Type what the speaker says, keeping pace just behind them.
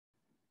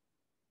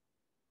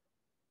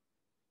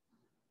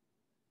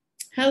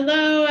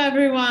Hello,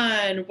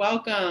 everyone.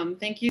 Welcome.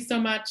 Thank you so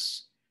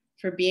much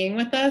for being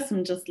with us.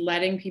 I'm just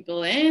letting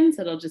people in,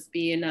 so it'll just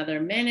be another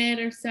minute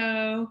or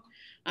so.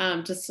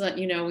 Just to let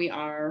you know, we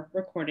are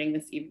recording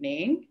this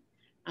evening.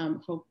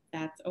 Hope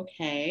that's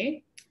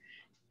okay.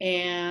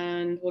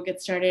 And we'll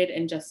get started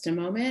in just a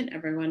moment.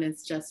 Everyone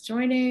is just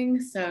joining.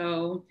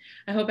 So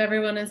I hope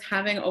everyone is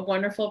having a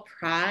wonderful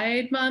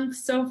Pride Month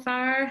so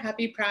far.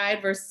 Happy Pride.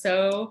 We're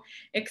so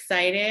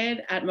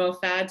excited at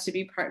MOFAD to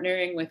be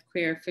partnering with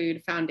Queer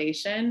Food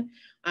Foundation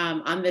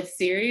on this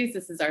series.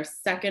 This is our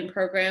second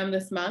program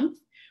this month.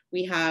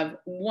 We have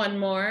one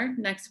more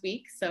next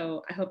week,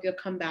 so I hope you'll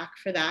come back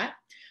for that.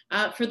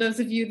 For those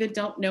of you that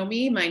don't know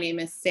me, my name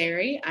is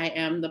Sari. I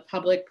am the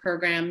Public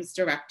Programs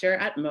Director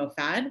at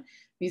MOFAD,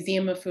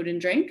 Museum of Food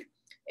and Drink.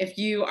 If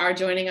you are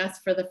joining us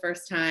for the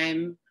first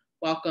time,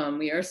 welcome.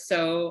 We are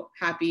so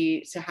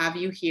happy to have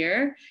you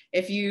here.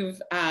 If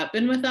you've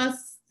been with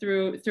us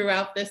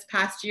throughout this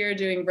past year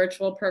doing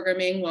virtual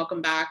programming,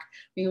 welcome back.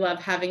 We love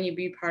having you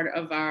be part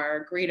of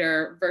our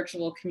greater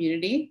virtual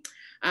community.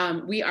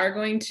 We are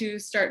going to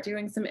start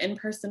doing some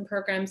in-person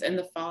programs in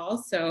the fall,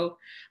 so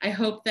I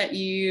hope that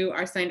you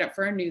are signed up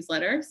for our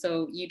newsletter,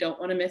 so you don't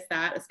want to miss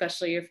that,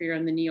 especially if you're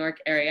in the New York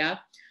area.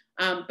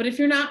 But if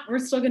you're not, we're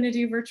still going to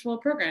do virtual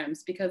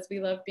programs because we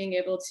love being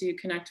able to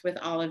connect with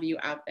all of you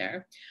out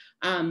there.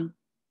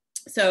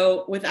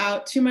 So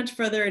without too much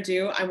further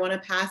ado, I want to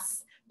pass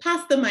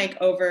the mic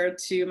over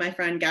to my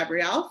friend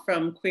Gabrielle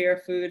from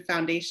Queer Food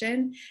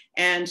Foundation,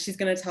 and she's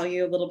going to tell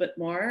you a little bit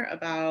more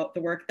about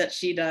the work that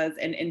she does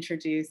and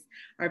introduce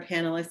our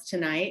panelists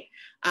tonight.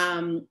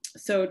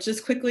 So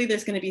just quickly,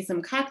 there's going to be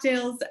some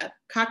cocktail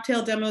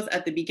demos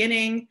at the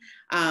beginning.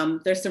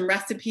 There's some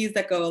recipes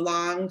that go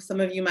along.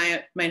 Some of you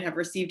might have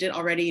received it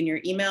already in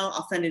your email.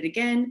 I'll send it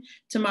again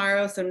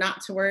tomorrow, so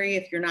not to worry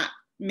if you're not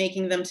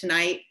making them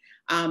tonight.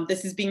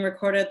 This is being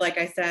recorded, like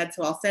I said,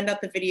 so I'll send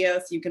out the video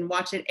so you can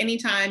watch it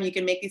anytime. You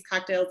can make these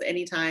cocktails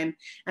anytime.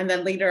 And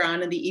then later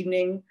on in the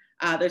evening,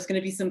 there's going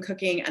to be some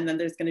cooking, and then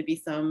there's going to be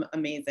some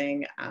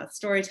amazing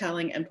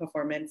storytelling and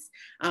performance.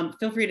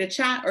 Feel free to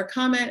chat or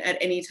comment at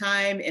any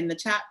time in the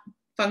chat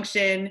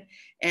function,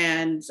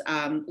 and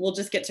we'll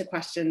just get to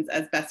questions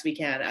as best we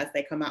can as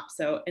they come up.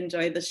 So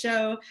enjoy the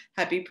show.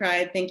 Happy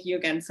Pride. Thank you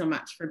again so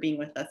much for being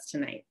with us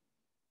tonight.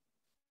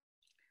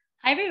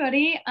 Hi,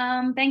 everybody.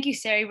 Thank you,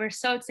 Sari. We're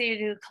so excited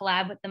to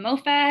collab with the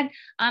MOFAD.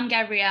 I'm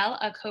Gabrielle,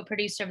 a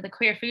co-producer of the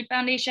Queer Food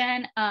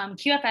Foundation.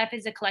 QFF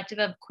is a collective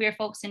of queer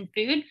folks in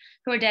food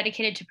who are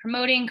dedicated to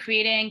promoting,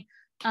 creating,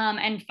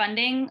 and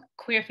funding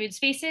queer food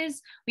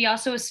spaces. We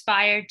also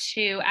aspire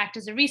to act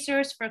as a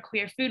resource for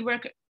queer food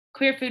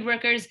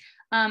workers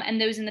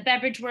and those in the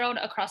beverage world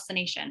across the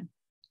nation.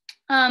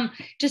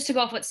 Just to go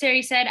off what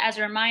Sari said, as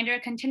a reminder,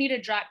 continue to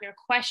drop your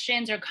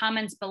questions or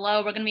comments below.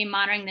 We're going to be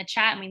monitoring the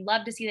chat, and we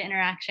love to see the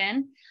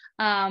interaction.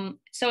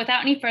 So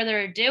without any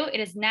further ado,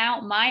 it is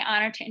now my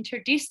honor to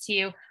introduce to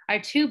you our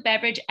two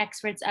beverage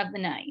experts of the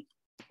night.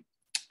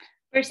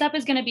 First up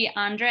is going to be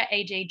Andra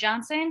A.J.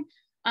 Johnson,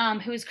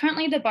 who is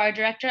currently the bar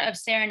director of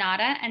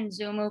Serenata and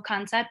Zumu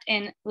Concept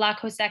in La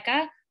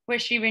Coseca, where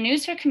she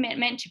renews her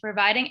commitment to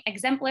providing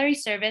exemplary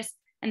service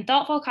and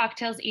thoughtful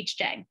cocktails each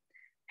day.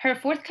 Her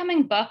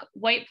forthcoming book,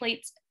 White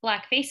Plates,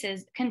 Black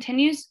Faces,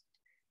 continues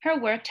her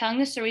work telling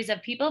the stories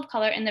of people of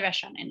color in the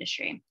restaurant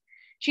industry.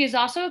 She is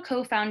also a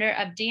co-founder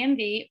of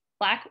DMV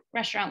Black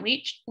Restaurant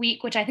Week,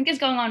 which I think is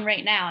going on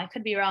right now. I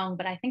could be wrong,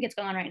 but I think it's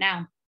going on right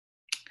now.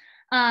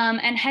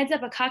 And heads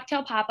up a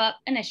cocktail pop-up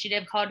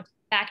initiative called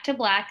Back to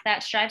Black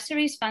that strives to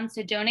raise funds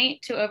to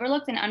donate to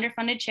overlooked and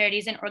underfunded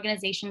charities and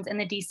organizations in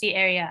the DC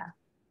area.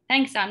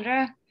 Thanks,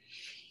 Andra.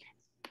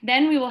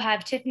 Then we will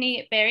have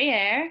Tiffanie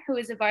Barriere, who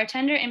is a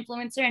bartender,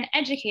 influencer, and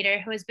educator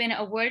who has been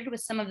awarded with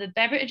some of the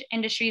beverage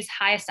industry's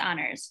highest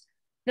honors.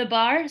 The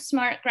Bar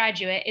Smart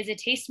graduate is a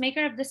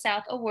Tastemaker of the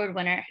South award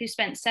winner who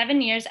spent 7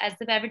 years as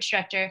the beverage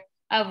director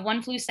of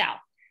One Flew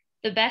South,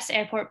 the best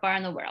airport bar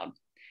in the world.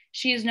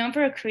 She is known for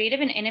her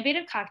creative and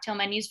innovative cocktail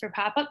menus for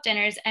pop-up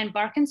dinners and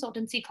bar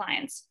consultancy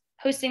clients,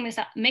 hosting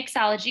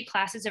mixology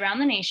classes around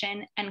the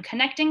nation, and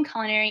connecting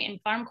culinary and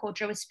farm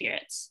culture with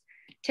spirits.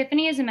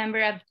 Tiffanie is a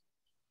member of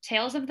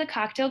Tales of the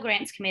Cocktail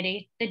Grants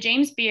Committee, the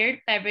James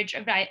Beard Beverage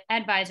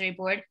Advisory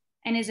Board,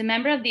 and is a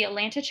member of the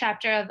Atlanta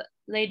chapter of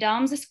Les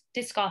Dames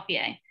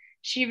d'Escoffier.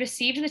 She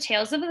received the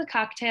Tales of the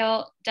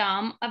Cocktail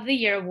Dame of the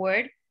Year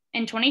Award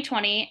in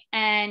 2020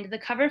 and the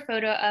cover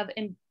photo of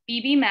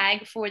MBB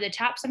Mag for the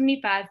top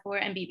 75 for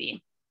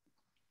MBB.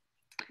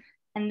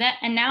 And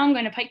now I'm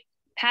going to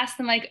pass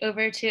the mic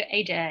over to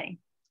AJ.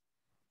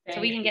 So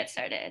we can get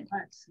started.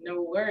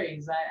 No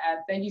worries. I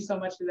thank you so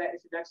much for that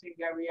introduction,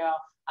 Gabrielle.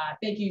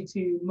 Thank you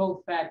to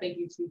MOFAD. Thank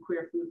you to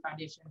Queer Food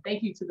Foundation.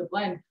 Thank you to The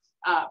Blend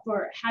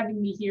for having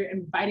me here,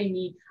 inviting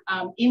me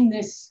in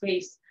this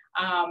space.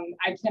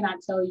 I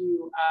cannot tell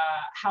you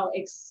how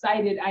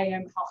excited I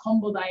am, how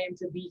humbled I am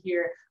to be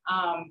here,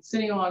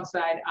 sitting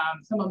alongside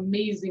some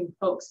amazing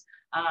folks.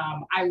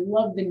 I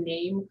love the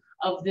name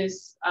of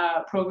this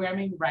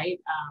programming, right?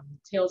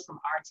 Tales from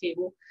Our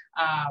Table.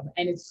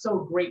 And it's so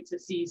great to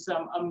see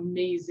some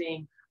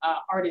amazing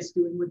artists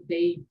doing what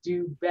they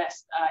do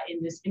best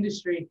in this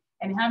industry,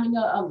 and having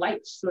a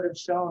light sort of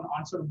shown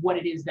on sort of what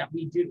it is that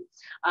we do.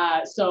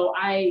 So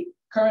I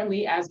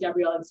currently, as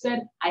Gabrielle had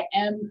said, I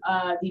am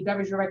the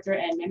beverage director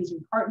and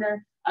managing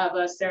partner of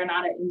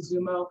Serenata in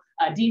Zumo.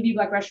 D&B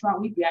Black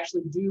Restaurant Week, we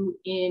actually do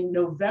in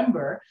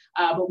November,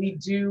 but we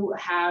do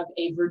have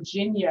a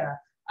Virginia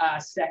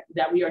set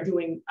that we are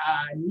doing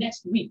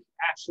next week,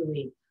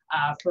 actually,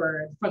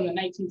 from the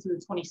 19th to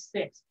the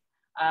 26th.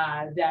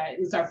 That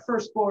is our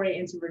first foray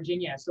into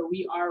Virginia. So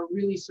we are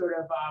really sort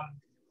of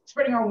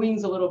spreading our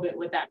wings a little bit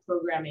with that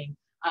programming.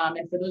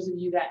 And for those of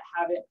you that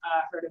haven't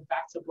heard of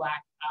Back to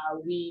Black,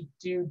 we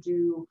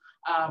do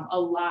a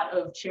lot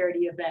of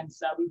charity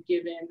events. We've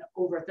given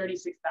over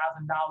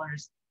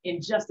 $36,000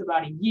 in just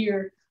about a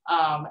year.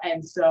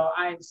 And so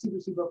I'm super,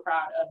 super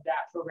proud of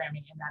that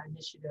programming and that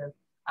initiative.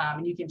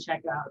 And you can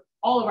check out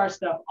all of our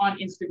stuff on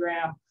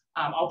Instagram.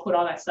 I'll put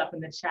all that stuff in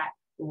the chat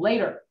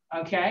later,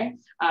 okay?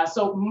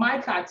 So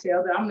my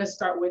cocktail that I'm gonna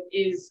start with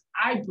is,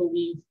 I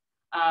believe,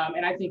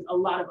 and I think a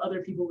lot of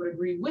other people would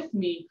agree with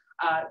me,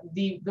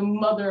 the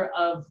mother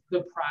of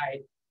the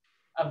Pride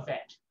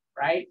event,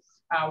 right?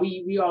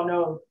 We all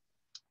know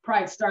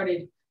Pride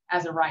started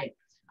as a riot.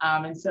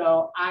 And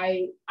so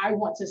I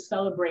want to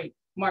celebrate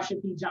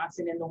Marsha P.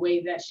 Johnson in the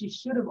way that she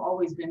should have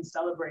always been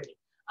celebrated.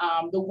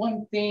 The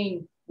one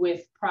thing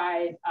with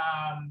Pride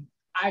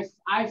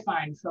I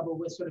find trouble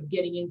with sort of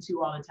getting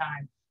into all the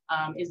time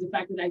is the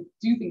fact that I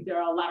do think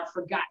there are a lot of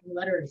forgotten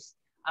letters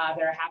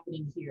that are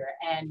happening here.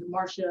 And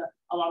Marsha,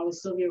 along with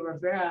Sylvia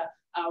Rivera,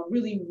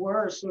 really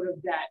were sort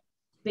of that,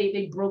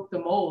 they broke the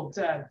mold,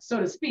 so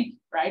to speak,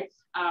 right?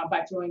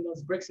 By throwing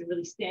those bricks and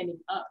really standing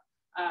up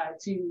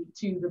to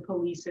the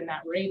police in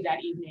that raid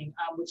that evening,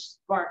 which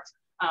sparked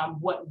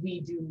what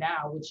we do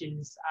now, which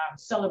is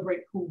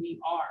celebrate who we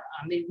are.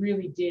 They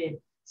really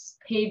did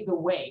pave the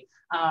way.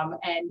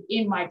 And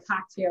in my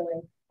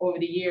cocktailing over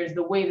the years,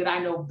 the way that I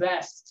know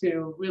best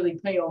to really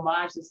pay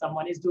homage to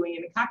someone is doing it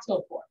in a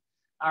cocktail form.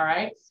 All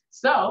right,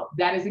 so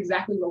that is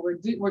exactly what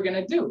we're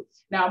gonna do.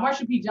 Now,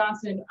 Marsha P.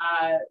 Johnson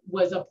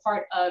was a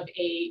part of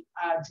a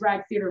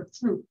drag theater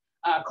troupe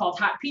called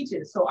Hot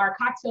Peaches. So our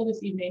cocktail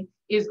this evening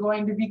is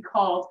going to be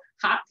called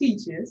Hot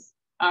Peaches.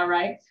 All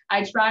right,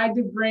 I tried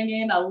to bring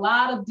in a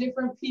lot of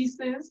different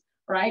pieces,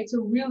 right,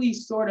 to really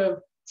sort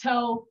of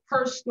tell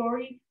her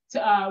story,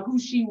 to who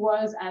she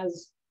was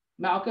as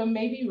Malcolm,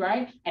 maybe,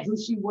 right, and who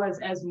she was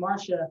as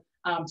Marsha.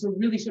 To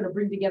really sort of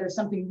bring together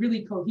something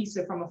really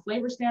cohesive from a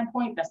flavor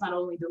standpoint that's not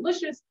only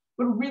delicious,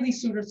 but really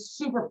sort of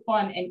super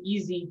fun and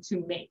easy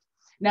to make.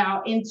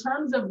 Now, in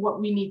terms of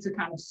what we need to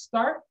kind of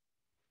start,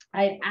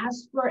 I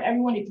asked for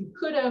everyone if you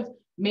could have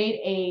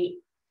made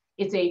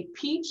it's a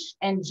peach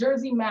and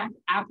Jersey Mac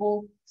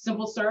apple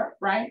simple syrup,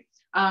 right?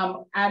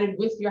 Added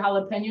with your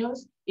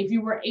jalapenos. If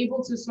you were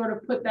able to sort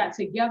of put that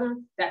together,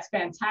 that's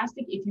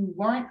fantastic. If you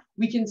weren't,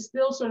 we can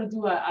still sort of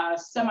do a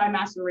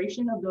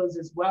semi-maceration of those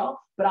as well,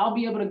 but I'll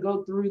be able to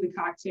go through the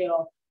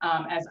cocktail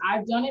as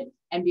I've done it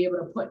and be able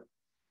to put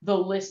the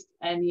list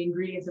and the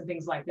ingredients and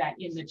things like that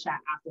in the chat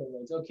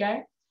afterwards,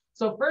 okay?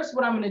 So first,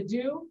 what I'm gonna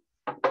do,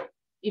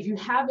 if you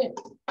haven't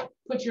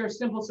put your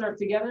simple syrup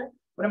together,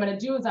 what I'm gonna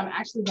do is I'm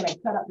actually gonna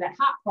cut up that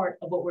hot part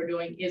of what we're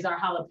doing is our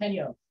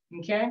jalapeno.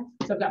 Okay,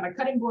 so I've got my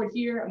cutting board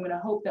here. I'm gonna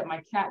hope that my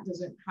cat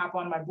doesn't hop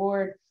on my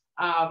board,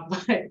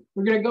 but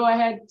we're gonna go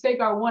ahead, take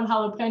our one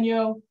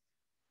jalapeno.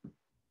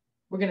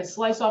 We're gonna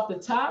slice off the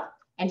top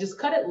and just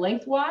cut it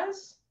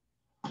lengthwise.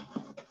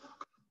 I've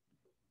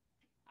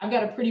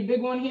got a pretty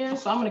big one here,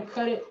 so I'm gonna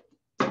cut it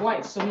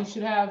twice. So we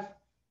should have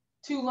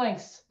 2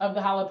 lengths of the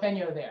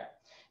jalapeno there.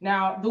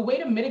 Now, the way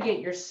to mitigate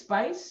your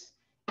spice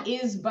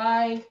is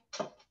by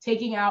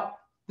taking out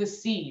the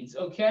seeds,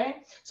 okay?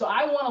 So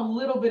I want a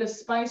little bit of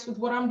spice with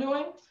what I'm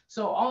doing.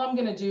 So all I'm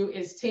gonna do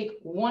is take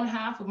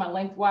 1/2 of my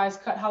lengthwise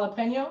cut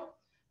jalapeno,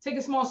 take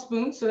a small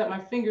spoon so that my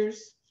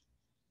fingers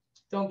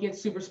don't get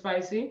super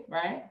spicy,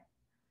 right?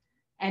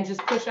 And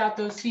just push out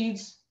those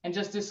seeds and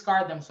just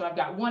discard them. So I've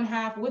got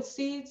 1/2 with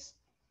seeds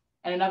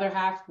and another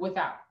 1/2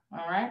 without,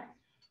 all right?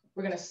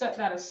 We're gonna set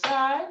that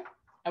aside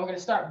and we're gonna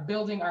start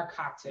building our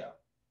cocktail.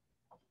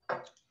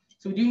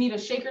 So we do need a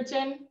shaker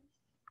tin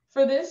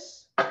for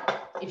this.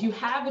 If you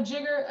have a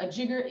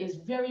jigger is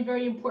very,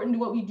 very important to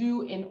what we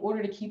do in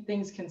order to keep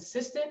things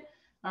consistent,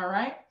 all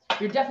right?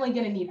 You're definitely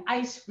gonna need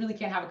ice. Really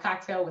can't have a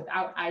cocktail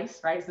without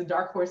ice, right? It's the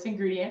dark horse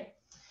ingredient.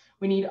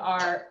 We need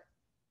our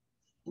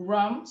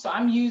rum. So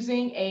I'm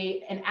using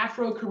an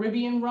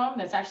Afro-Caribbean rum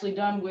that's actually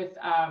done with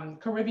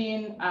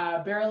Caribbean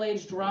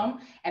barrel-aged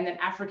rum and then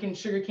African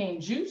sugarcane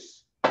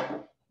juice.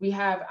 We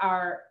have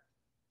our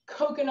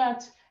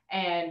coconut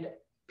and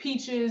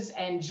peaches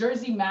and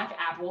Jersey Mac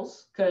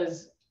apples,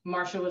 because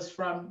Marsha was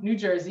from New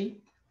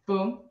Jersey,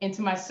 boom,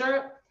 into my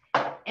syrup,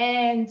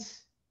 and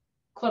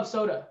club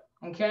soda,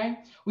 okay?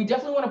 We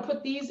definitely wanna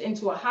put these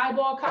into a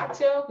highball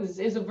cocktail, because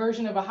this is a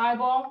version of a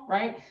highball,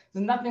 right?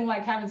 There's nothing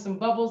like having some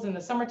bubbles in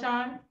the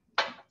summertime.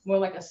 It's more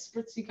like a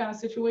spritzy kind of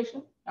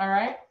situation, all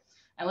right?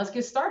 And let's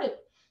get started.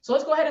 So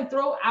let's go ahead and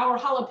throw our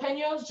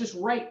jalapenos just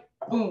right,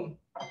 boom,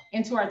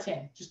 into our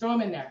tin. Just throw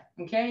them in there,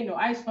 okay? No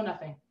ice, no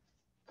nothing,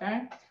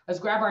 okay? Let's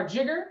grab our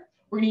jigger.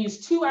 We're gonna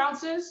use 2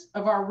 ounces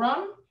of our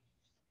rum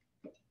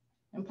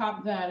and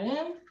pop that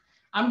in.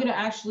 I'm gonna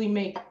actually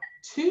make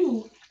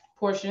 2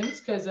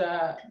 portions because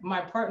my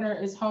partner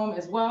is home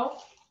as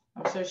well.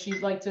 So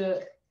she'd like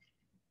to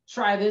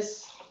try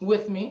this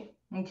with me,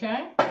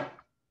 okay?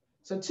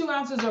 So 2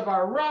 ounces of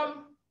our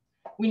rum.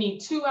 We need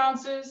 2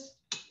 ounces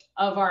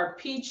of our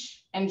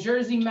peach and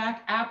Jersey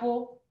Mac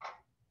apple.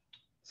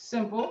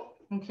 Simple,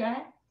 okay?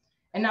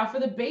 And now for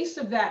the base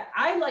of that,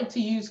 I like to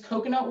use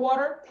coconut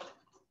water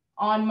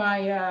on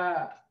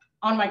my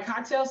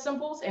cocktail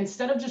simples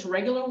instead of just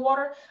regular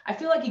water. I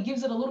feel like it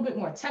gives it a little bit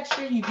more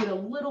texture. You get a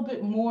little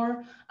bit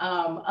more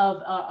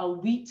of a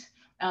wheat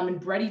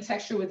and bready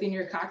texture within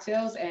your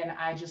cocktails. And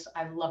I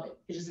love it.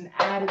 It's just an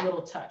added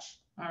little touch,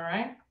 all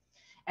right?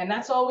 And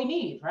that's all we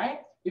need,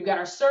 right? We've got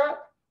our syrup,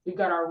 we've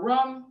got our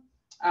rum,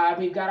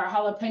 we've got our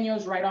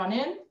jalapenos right on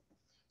in.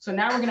 So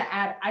now we're gonna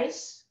add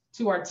ice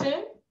to our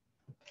tin.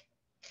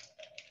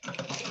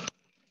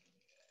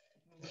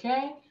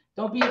 Okay,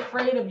 don't be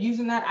afraid of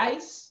using that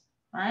ice,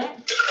 all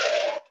right?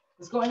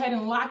 Let's go ahead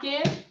and lock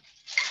in.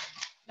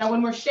 Now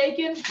when we're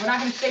shaking, we're not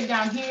gonna shake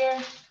down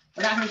here,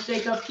 we're not gonna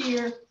shake up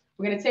here.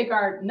 We're gonna take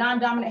our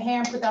non-dominant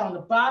hand, put that on the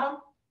bottom,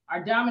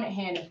 our dominant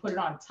hand and put it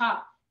on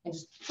top and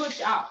just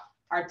push out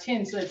our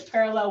tin so it's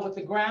parallel with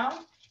the ground.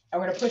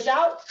 And we're gonna push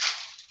out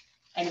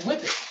and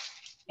whip it.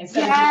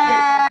 Instead of just straight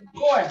back and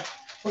forth,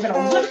 we're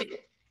gonna whip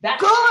it.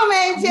 That's cool,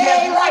 man,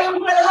 Jay. Let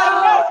him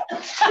know.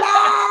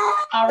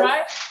 All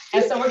right.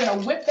 And so we're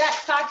gonna whip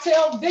that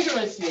cocktail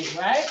vigorously,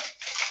 right?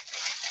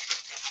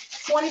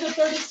 20 to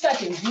 30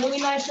 seconds, really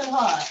nice and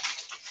hard.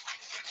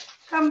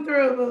 Come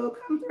through, boo.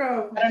 Come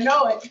through. I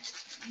know it.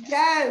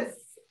 Yes.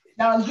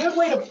 Now, a good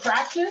way to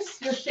practice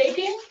your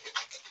shaking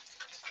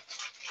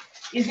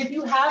is if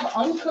you have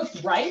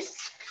uncooked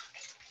rice,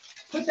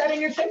 put that in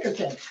your shaker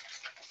tin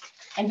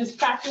and just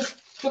practice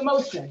the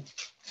motion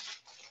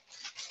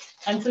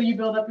until you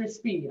build up your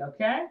speed,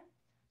 okay?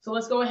 So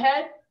let's go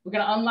ahead. We're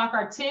gonna unlock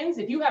our tins.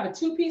 If you have a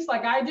 2-piece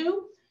like I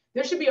do,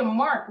 there should be a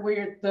mark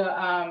where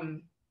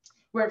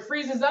where it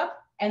freezes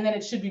up and then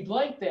it should be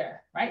blank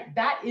there, right?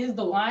 That is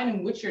the line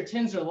in which your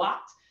tins are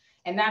locked.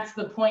 And that's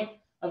the point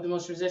of the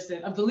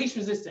least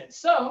resistance.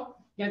 So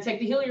you're gonna take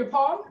the heel of your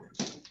palm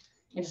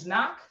and just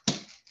knock.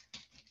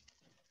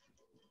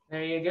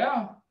 There you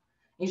go.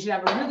 You should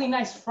have a really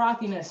nice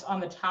frothiness on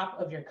the top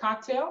of your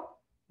cocktail,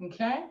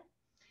 okay?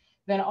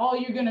 Then all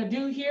you're gonna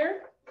do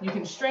here, you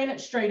can strain it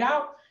straight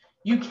out.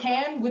 You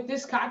can with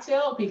this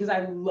cocktail, because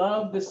I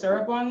love the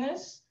syrup on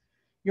this.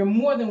 You're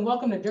more than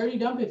welcome to dirty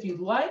dump if you'd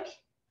like.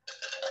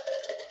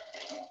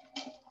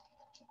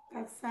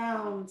 That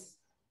sounds.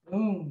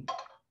 Boom.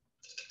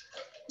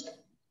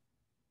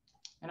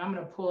 And I'm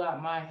gonna pull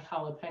out my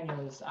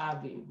jalapenos,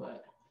 Avi,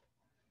 but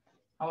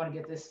I wanna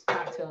get this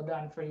cocktail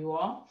done for you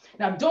all.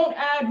 Now, don't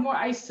add more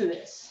ice to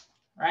this,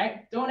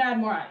 right? Don't add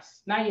more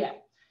ice, not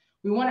yet.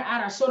 We wanna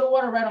add our soda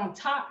water right on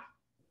top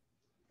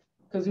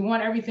because we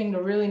want everything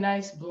to really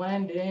nice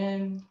blend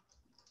in,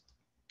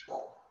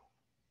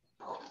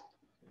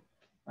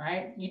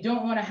 right? You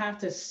don't wanna have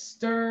to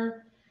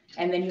stir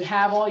and then you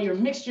have all your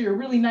mixture, your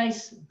really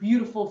nice,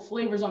 beautiful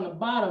flavors on the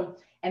bottom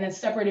and then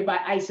separated by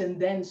ice and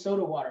then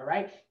soda water,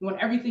 right? You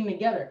want everything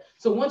together.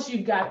 So once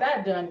you've got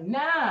that done,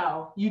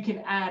 now you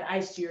can add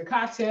ice to your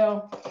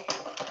cocktail.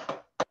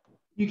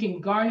 You can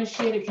garnish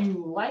it if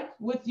you like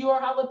with your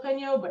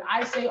jalapeno, but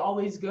I say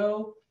always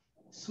go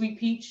sweet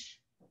peach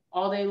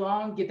all day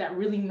long. Get that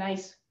really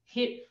nice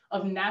hit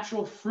of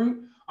natural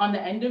fruit on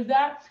the end of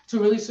that to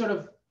really sort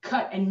of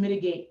cut and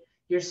mitigate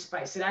your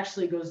spice. It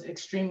actually goes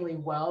extremely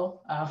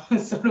well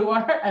with soda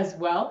water as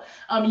well.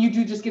 You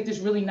do just get this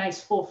really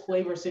nice full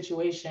flavor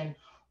situation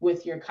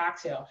with your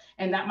cocktail.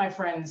 And that, my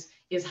friends,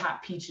 is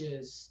hot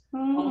peaches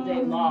all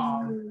day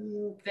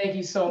long. Thank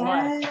you so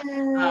much.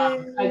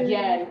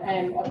 Again,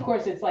 and of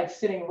course it's like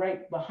sitting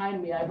right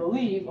behind me, I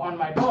believe, on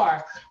my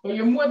bar, but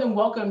you're more than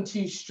welcome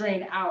to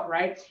strain out,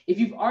 right? If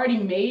you've already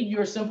made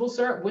your simple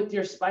syrup with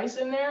your spice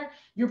in there,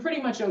 you're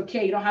pretty much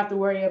okay. You don't have to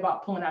worry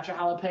about pulling out your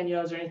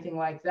jalapenos or anything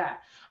like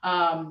that.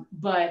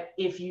 But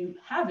if you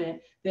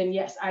haven't, then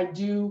yes, I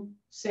do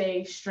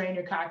say strain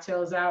your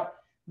cocktails out,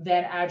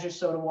 then add your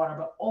soda water,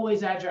 but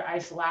always add your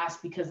ice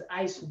last because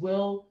ice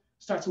will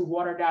start to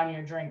water down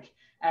your drink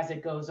as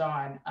it goes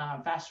on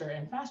faster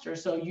and faster.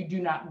 So you do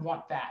not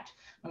want that,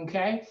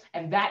 okay?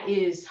 And that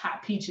is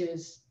hot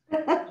peaches.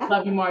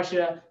 Love you,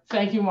 Marcia.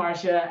 Thank you,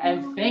 Marcia.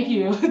 And thank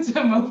you to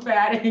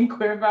MOFAD and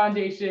Queer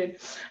Foundation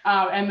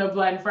and The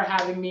Blend for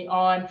having me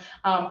on.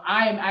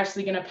 I am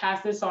actually gonna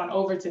pass this on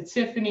over to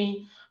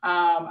Tiffanie.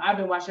 I've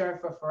been watching her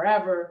for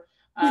forever.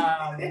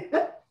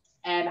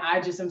 And I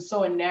just am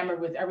so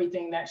enamored with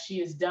everything that she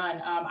has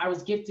done. I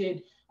was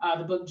gifted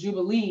the book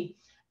Jubilee,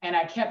 and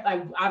I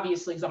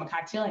obviously, because I'm a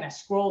cocktailer, I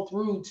scroll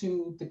through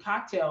to the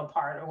cocktail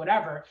part or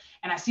whatever,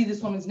 and I see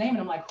this woman's name, and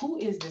I'm like, who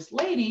is this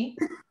lady?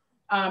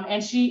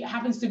 And she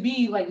happens to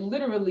be like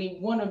literally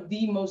one of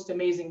the most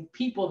amazing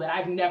people that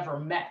I've never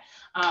met.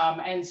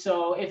 And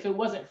so if it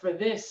wasn't for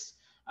this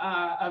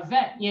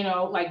event, you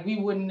know, like we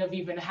wouldn't have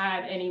even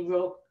had any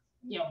real,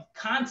 you know,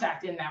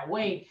 contact in that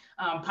way,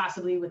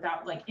 possibly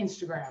without like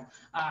Instagram.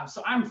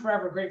 So I'm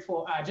forever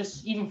grateful,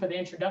 just even for the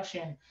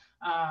introduction,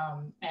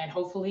 and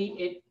hopefully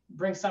it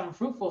brings something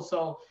fruitful.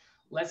 So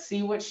let's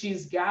see what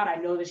she's got. I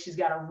know that she's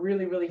got a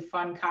really, really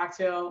fun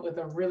cocktail with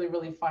a really,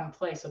 really fun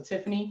play. So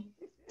Tiffanie,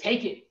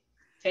 take it,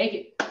 take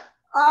it.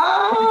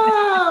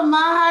 Oh, my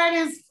heart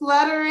is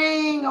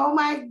fluttering. Oh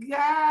my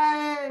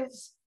gosh.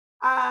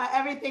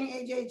 Everything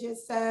AJ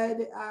just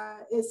said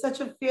is such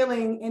a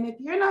feeling. And if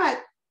you're not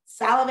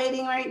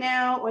salivating right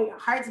now, or your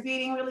heart's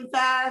beating really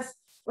fast,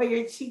 or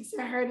your cheeks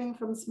are hurting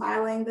from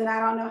smiling, then I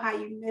don't know how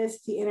you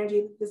missed the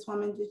energy that this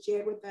woman just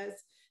shared with us.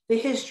 The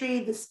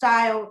history, the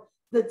style,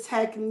 the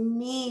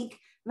technique.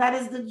 That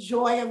is the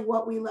joy of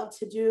what we love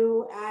to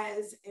do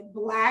as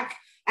Black,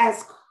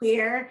 as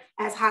queer,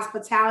 as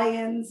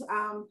hospitalians,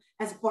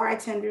 as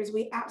bartenders.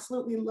 We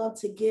absolutely love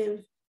to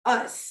give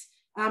us.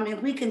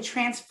 If we can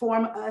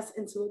transform us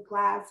into a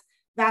glass,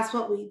 that's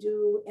what we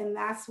do. And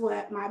that's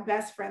what my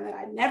best friend that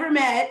I never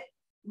met,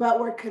 but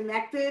we're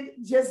connected,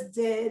 just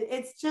did.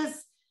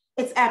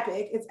 It's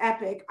epic. It's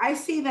epic. I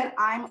see that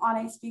I'm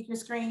on a speaker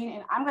screen,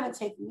 and I'm going to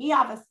take me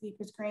off a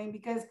speaker screen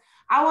because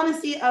I want to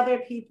see other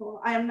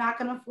people. I am not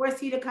going to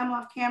force you to come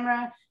off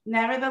camera.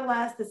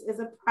 Nevertheless, this is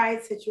a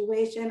pride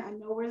situation. I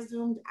know we're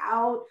zoomed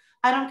out.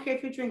 I don't care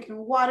if you're drinking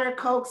water,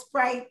 Coke,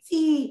 Sprite,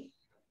 tea,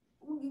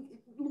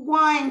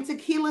 wine,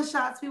 tequila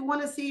shots. We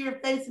want to see your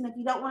face. And if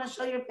you don't want to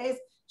show your face,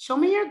 show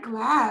me your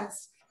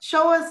glass.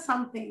 Show us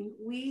something.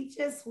 We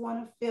just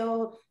want to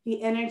feel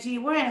the energy.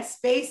 We're in a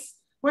space.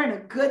 We're in a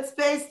good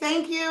space.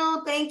 Thank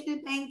you, thank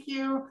you, thank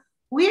you.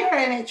 We are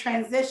in a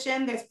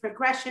transition. There's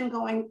progression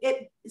going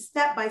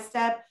step by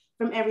step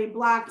from every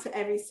block to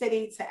every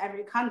city to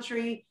every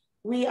country.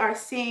 We are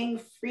seeing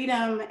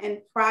freedom and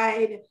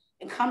pride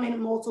come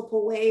in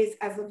multiple ways.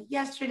 As of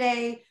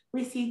yesterday,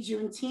 we see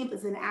Juneteenth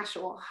as an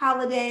actual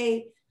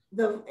holiday.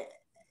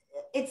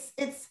 It's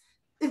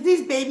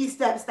these baby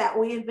steps that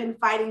we have been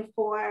fighting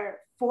for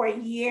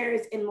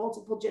years in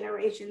multiple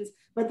generations,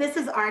 but this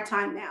is our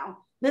time now.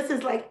 This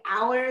is like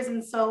ours.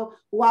 And so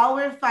while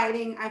we're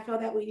fighting, I feel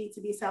that we need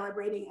to be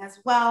celebrating as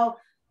well.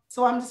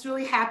 So I'm just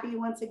really happy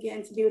once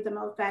again to be with the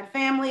MOFAD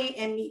family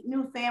and meet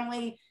new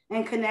family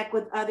and connect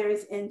with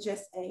others in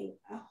just a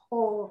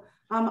whole.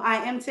 I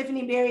am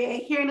Tiffanie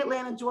Barriere here in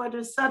Atlanta,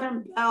 Georgia,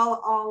 Southern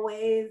Belle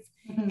always.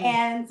 Mm-hmm.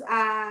 And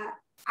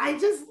I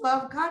just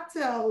love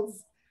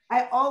cocktails.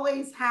 I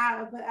always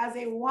have, but as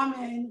a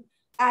woman,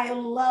 I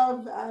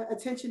love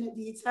attention to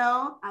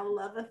detail. I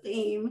love a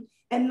theme,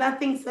 and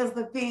nothing says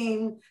the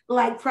theme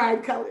like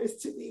pride colors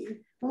to me.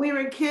 When we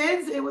were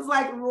kids, it was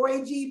like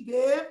Roy G.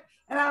 Biv,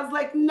 and I was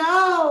like,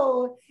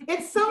 no,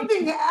 it's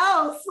something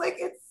else. Like,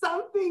 it's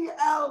something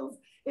else.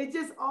 It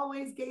just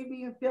always gave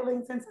me a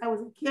feeling since I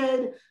was a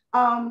kid.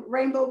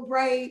 Rainbow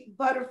Bright,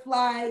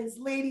 butterflies,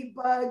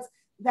 ladybugs,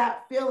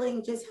 that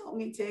feeling just helped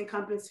me to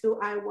encompass who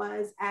I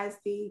was as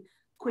the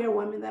queer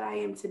woman that I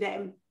am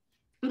today.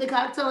 The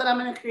cocktail that I'm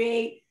going to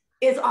create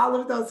is all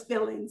of those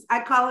feelings. I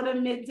call it a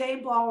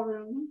midday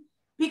ballroom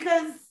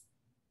because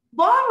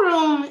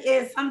ballroom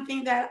is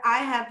something that I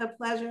have the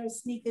pleasure of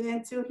sneaking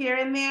into here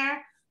and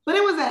there, but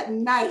it was at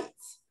night.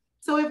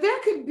 So if there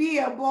could be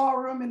a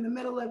ballroom in the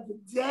middle of the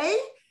day,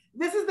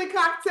 this is the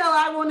cocktail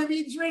I want to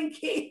be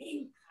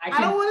drinking.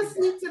 I don't want to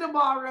sneak to the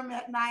ballroom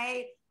at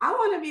night. I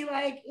want to be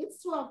like,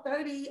 it's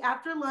 12:30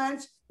 after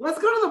lunch.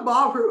 Let's go to the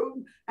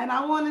ballroom. And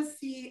I want to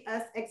see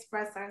us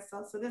express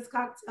ourselves. So this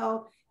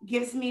cocktail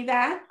gives me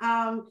that.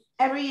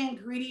 Every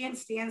ingredient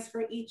stands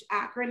for each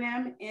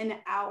acronym in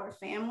our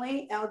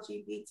family,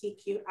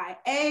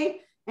 LGBTQIA,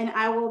 and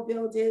I will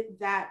build it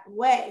that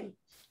way.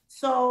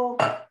 So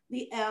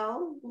the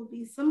L will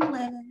be some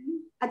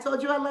lemon. I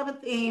told you I love a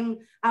theme.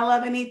 I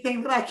love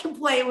anything that I can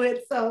play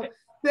with. So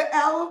the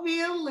L will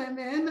be a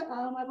lemon.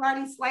 I've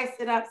already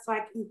sliced it up so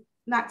I can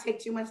not take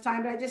too much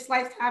time, but I just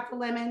sliced half a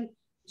lemon,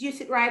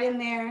 juice it right in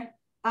there.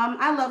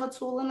 I love a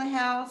tool in the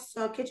house.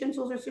 So kitchen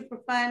tools are super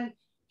fun.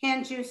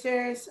 Hand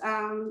juicers,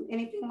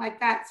 anything like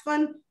that. It's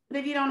fun. But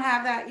if you don't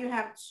have that, you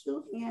have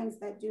two hands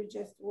that do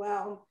just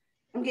well.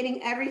 I'm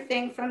getting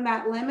everything from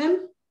that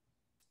lemon.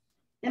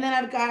 And then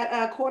I've got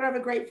a quarter of a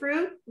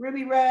grapefruit,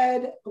 ruby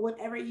red,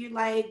 whatever you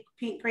like,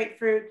 pink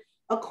grapefruit,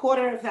 a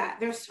quarter of that.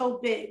 They're so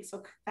big. So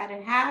cut that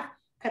in half,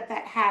 cut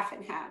that half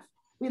in half.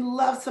 We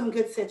love some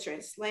good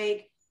citrus.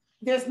 Like,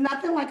 there's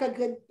nothing like a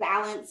good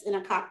balance in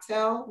a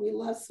cocktail. We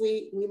love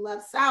sweet, we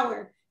love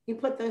sour. You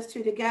put those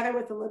two together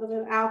with a little bit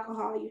of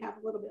alcohol, you have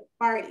a little bit of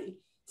party.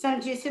 So I'm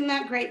juicing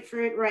that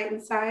grapefruit right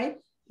inside.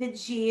 The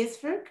G is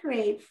for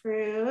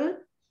grapefruit.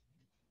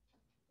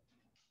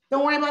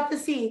 Don't worry about the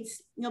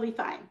seeds, you'll be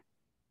fine.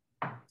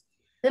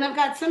 Then I've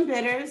got some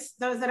bitters.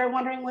 Those that are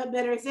wondering what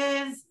bitters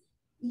is,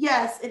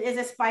 yes, it is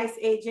a spice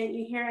agent.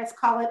 You hear us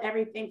call it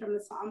everything from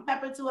the salt and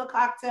pepper to a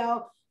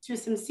cocktail to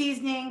some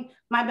seasoning.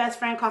 My best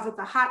friend calls it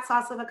the hot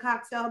sauce of a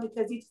cocktail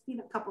because you just need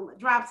a couple of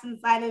drops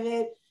inside of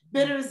it.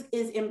 Bitters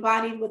is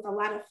embodied with a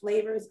lot of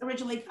flavors,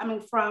 originally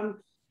coming from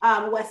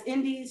West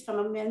Indies, from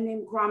a man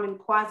named Graham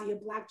Quasi, a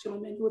Black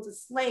gentleman who was a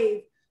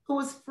slave who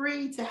was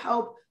free to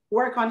help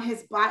work on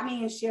his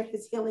botany and share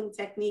his healing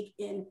technique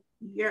in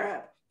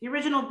Europe. The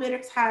original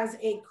bitters has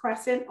a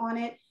crescent on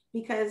it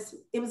because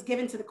it was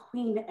given to the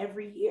queen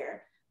every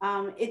year.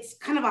 It's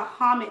kind of a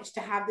homage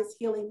to have this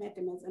healing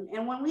mechanism.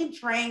 And when we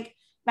drank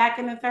back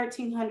in the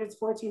 1300s,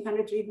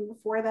 1400s, or even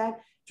before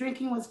that,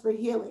 drinking was for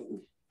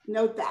healing.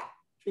 Note that,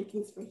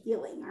 drinking's for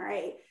healing, all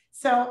right?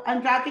 So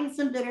I'm dropping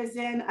some bitters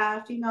in,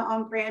 female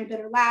on brand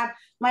bitter lab.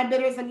 My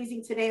bitters I'm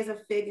using today is a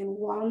fig and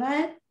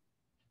walnut,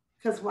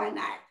 because why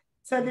not?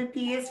 So the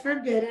P is for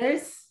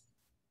bitters.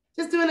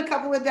 Just doing a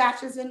couple of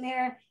dashes in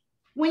there.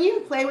 When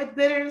you play with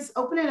bitters,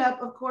 open it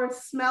up, of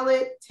course, smell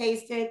it,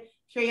 taste it.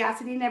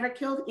 Curiosity never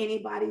killed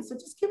anybody, so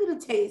just give it a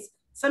taste.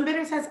 Some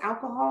bitters has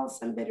alcohol,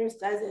 some bitters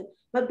doesn't,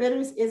 but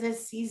bitters is a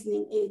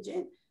seasoning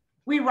agent.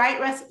 We write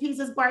recipes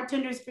as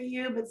bartenders for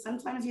you, but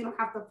sometimes you don't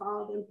have to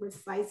follow them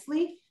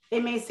precisely. They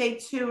may say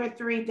 2 or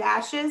 3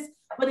 dashes,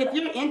 but if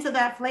you're into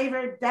that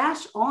flavor,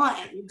 dash on,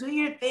 do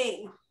your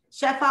thing.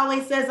 Chef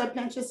always says a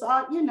pinch of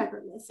salt, you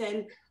never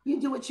listen.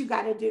 You do what you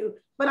gotta do.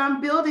 But I'm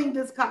building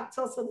this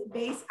cocktail so the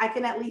base, I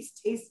can at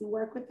least taste and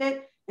work with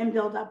it and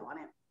build up on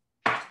it.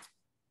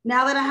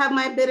 Now that I have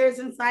my bitters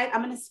inside,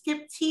 I'm gonna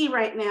skip tea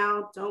right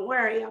now. Don't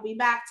worry, I'll be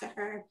back to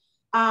her.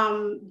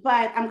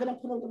 But I'm gonna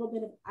put a little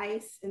bit of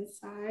ice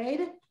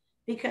inside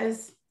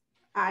because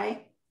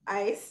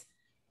ice.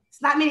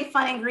 It's not many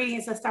fun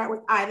ingredients to start with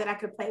that I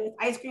could play with.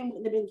 Ice cream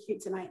wouldn't have been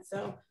cute tonight.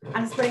 So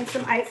I'm just putting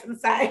some ice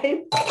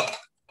inside.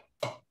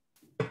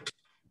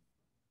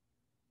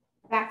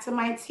 Back to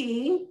my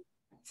tea.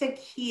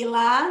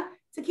 Tequila.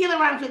 Tequila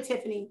rhymes with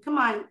Tiffanie. Come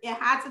on, it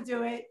had to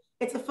do it.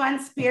 It's a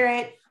fun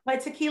spirit,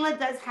 but tequila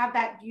does have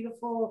that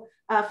beautiful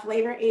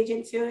flavor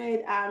agent to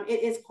it.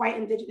 It is quite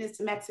indigenous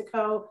to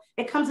Mexico.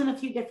 It comes in a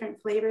few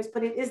different flavors,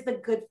 but it is the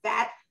good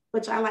fat,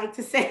 which I like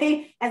to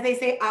say, as they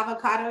say,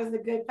 avocado is the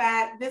good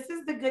fat. This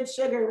is the good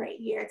sugar right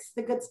here. It's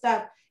the good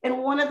stuff. And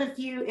one of the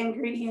few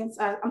ingredients,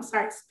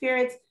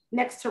 spirits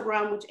next to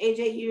rum, which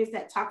AJ used,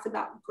 that talks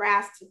about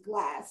grass to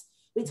glass.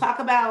 We talk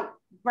about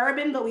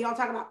bourbon, but we don't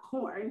talk about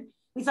corn.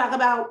 We talk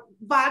about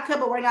vodka,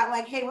 but we're not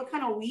like, hey, what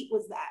kind of wheat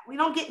was that? We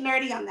don't get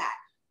nerdy on that.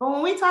 But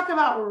when we talk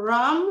about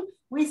rum,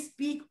 we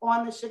speak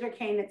on the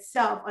sugarcane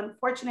itself.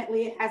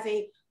 Unfortunately, it has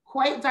a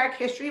quite dark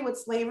history with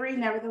slavery.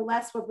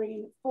 Nevertheless, we're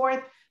bringing it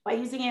forth by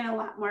using it in a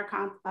lot more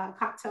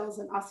cocktails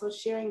and also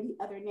sharing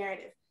the other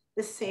narrative.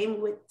 The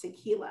same with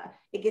tequila.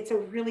 It gets a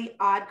really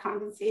odd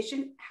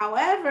condensation.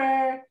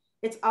 However,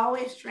 it's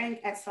always drank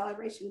at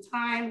celebration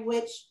time,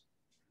 which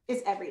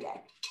is every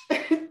day.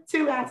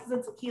 2 ounces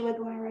of tequila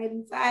going right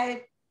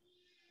inside.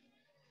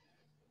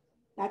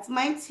 That's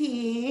my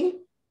tea.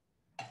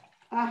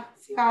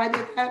 See how I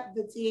did that?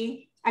 The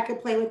tea. I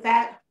could play with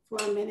that for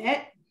a minute.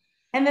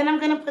 And then I'm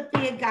going to put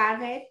the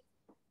agave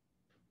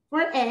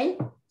for A,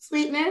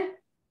 sweetener.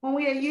 When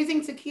we are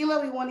using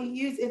tequila, we want to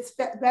use its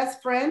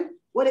best friend,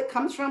 what it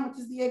comes from, which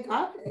is the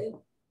agave.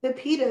 The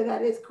pita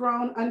that is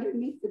grown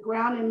underneath the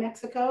ground in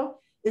Mexico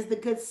is the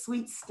good,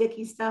 sweet,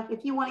 sticky stuff.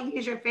 If you want to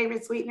use your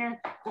favorite sweetener,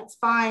 that's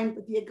fine.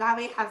 But the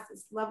agave has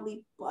this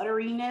lovely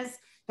butteriness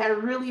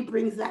that really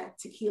brings that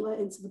tequila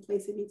into the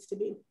place it needs to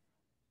be.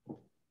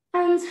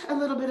 And a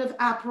little bit of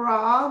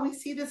Aperol. We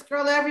see this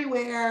girl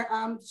everywhere.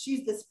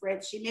 She's the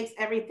spritz. She makes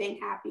everything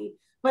happy.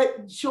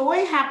 But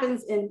joy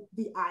happens in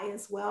the eye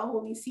as well.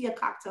 When we see a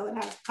cocktail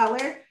that has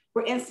color,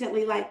 we're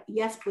instantly like,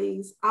 yes,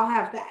 please, I'll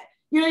have that.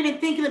 You're not even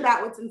thinking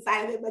about what's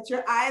inside of it, but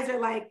your eyes are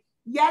like,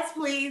 yes,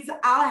 please,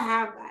 I'll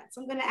have that.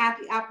 So I'm gonna add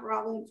the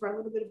Aperol in for a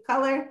little bit of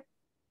color,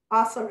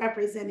 also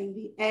representing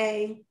the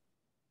A.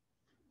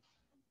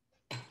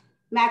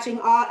 Matching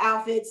all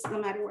outfits, no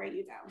matter where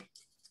you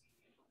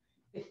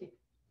go.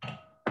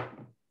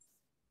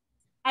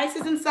 Ice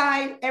is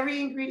inside, every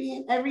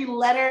ingredient, every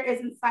letter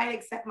is inside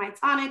except my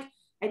tonic.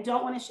 I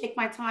don't want to shake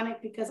my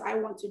tonic because I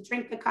want to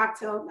drink the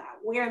cocktail, not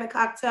wear the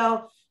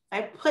cocktail.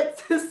 If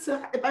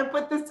I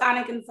put this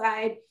tonic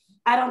inside,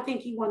 I don't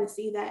think you want to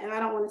see that, and I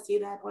don't want to see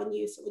that on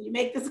you. So when you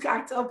make this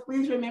cocktail,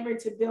 please remember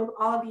to build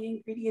all of the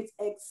ingredients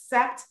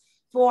except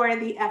for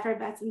the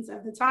effervescence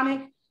of the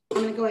tonic.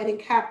 I'm gonna go ahead and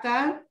cap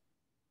that.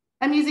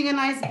 I'm using a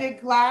nice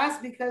big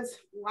glass because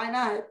why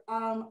not?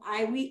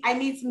 I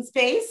need some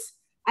space.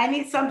 I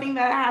need something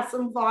that has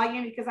some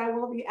volume because I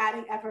will be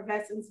adding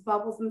effervescence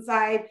bubbles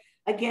inside.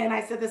 Again,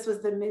 I said this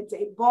was the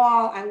midday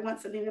ball. I want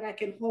something that I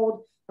can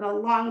hold on a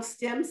long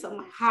stem so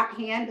my hot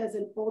hand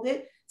doesn't hold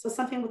it. So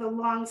something with a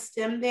long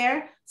stem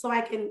there so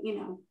I can,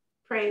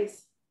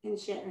 praise and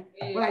share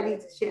what I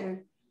need to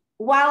share.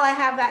 While I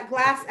have that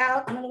glass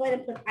out, I'm gonna go ahead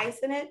and put ice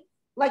in it.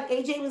 Like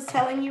AJ was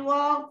telling you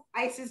all,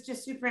 ice is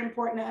just super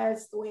important to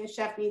us. The way a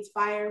chef needs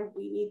fire,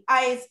 we need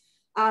ice.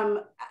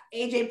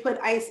 AJ put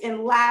ice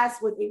in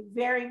last with a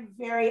very,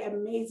 very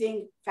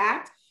amazing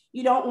fact.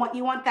 You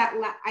want that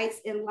ice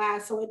in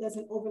last so it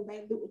doesn't over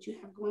dilute what you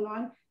have going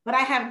on. But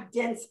I have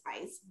dense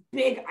ice,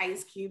 big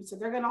ice cubes. So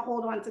they're gonna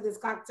hold on to this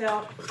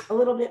cocktail a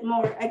little bit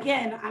more.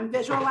 Again, I'm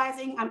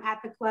visualizing, I'm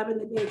at the club in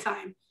the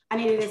daytime. I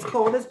need it as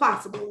cold as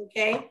possible,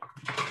 okay?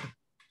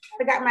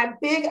 I got my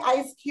big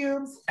ice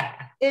cubes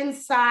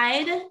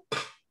inside.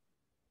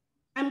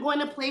 I'm going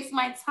to place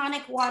my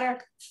tonic water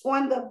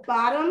on the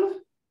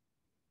bottom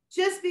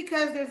just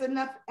because there's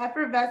enough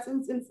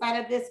effervescence inside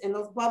of this and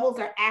those bubbles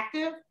are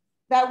active.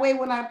 That way,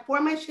 when I pour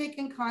my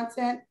shaken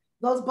content,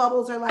 those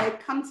bubbles are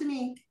like, come to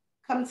me,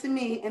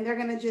 and they're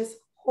gonna just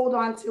hold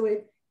on to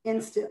it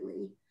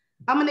instantly.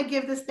 I'm gonna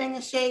give this thing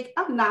a shake.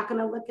 I'm not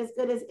gonna look as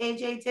good as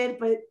AJ did,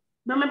 but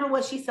remember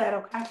what she said,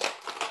 okay?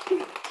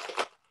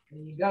 There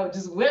you go,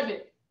 just whip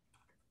it.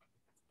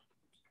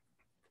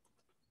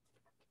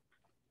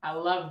 I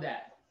love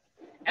that.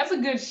 That's a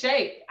good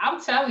shake.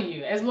 I'm telling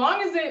you, as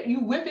long as you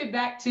whip it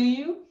back to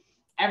you,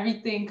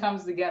 everything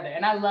comes together.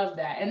 And I love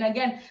that. And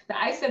again,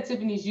 the ice that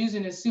Tiffany's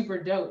using is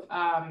super dope.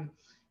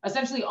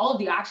 Essentially all of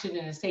the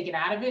oxygen is taken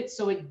out of it,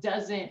 so it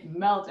doesn't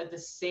melt at the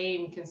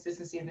same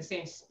consistency and the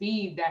same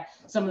speed that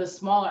some of the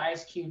smaller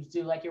ice cubes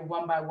do, like your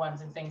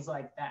 1x1s and things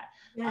like that.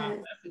 Yes.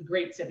 That's a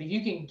great tip. If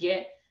you can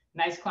get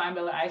nice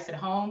Kleinbiller ice at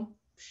home,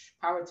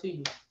 power to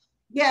you.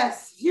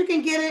 Yes, you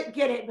can get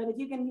it, but if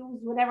you can use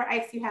whatever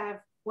ice you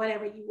have,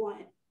 whatever you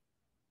want.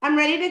 I'm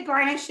ready to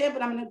garnish it,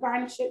 but I'm gonna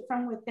garnish it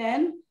from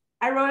within.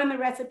 I wrote in the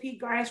recipe,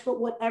 garnish with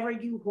whatever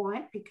you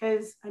want,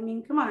 because I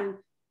mean, come on.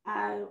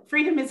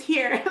 Freedom is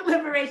here,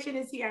 liberation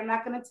is here. I'm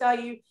not going to tell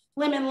you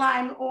lemon,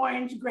 lime,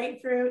 orange,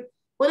 grapefruit,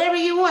 whatever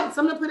you want.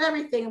 So I'm going to put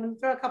everything. I'm going to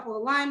throw a couple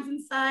of limes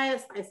inside, a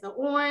slice of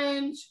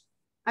orange.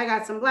 I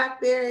got some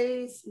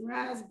blackberries, some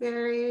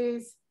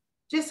raspberries,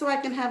 just so I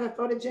can have a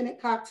photogenic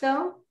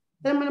cocktail.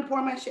 Then I'm going to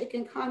pour my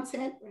shaken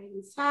content right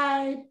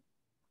inside.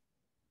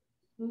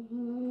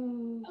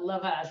 I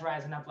love how that's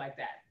rising up like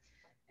that.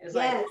 It's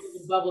like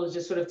the bubbles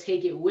just sort of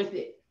take it with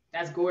it.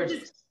 That's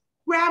gorgeous.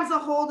 Grabs a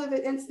hold of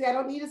it instantly. I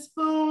don't need a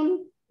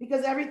spoon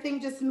because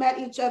everything just met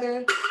each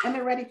other and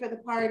they're ready for the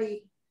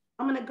party.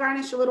 I'm gonna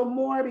garnish a little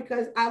more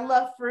because I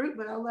love fruit,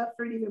 but I love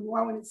fruit even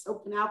more when it's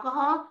soaked in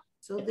alcohol.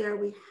 So there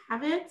we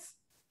have it.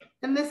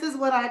 And this is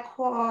what I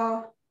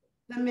call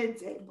the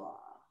midday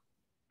ball.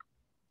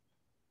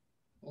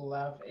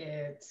 Love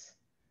it.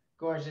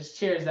 Gorgeous.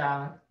 Cheers,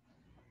 Alan.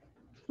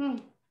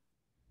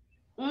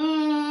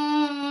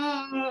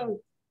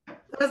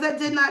 Those that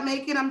did not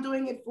make it, I'm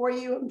doing it for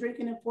you. I'm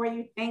drinking it for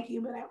you. Thank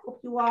you. But I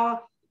hope you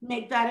all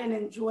make that and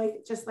enjoy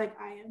it just like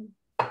I am.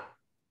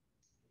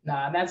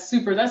 Nah, that's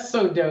super. That's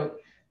so dope.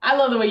 I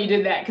love the way you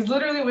did that. Because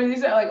literally when you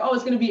said like, oh,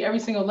 it's going to be every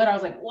single letter, I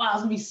was like, wow,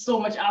 it's going to be so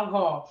much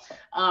alcohol.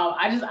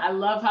 I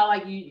love how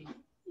like you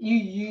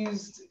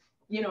used,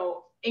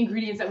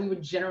 ingredients that we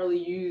would generally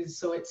use.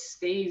 So it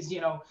stays,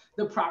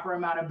 the proper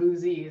amount of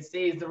boozy. It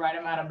stays the right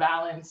amount of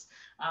balance.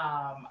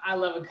 I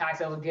love a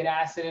cocktail with good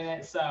acid in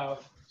it. So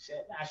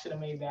shit, I should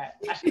have made that.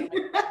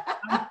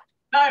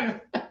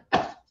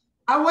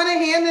 I want to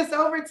hand this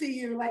over to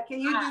you. Like, can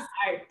you just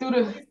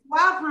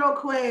swap real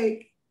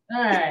quick?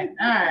 All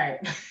right.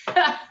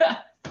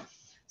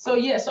 So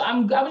yeah,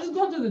 I was just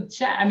going through the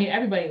chat. I mean,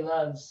 everybody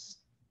loves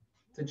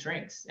the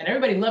drinks, and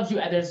everybody loves you.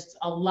 There's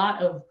a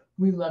lot of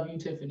 "We love you,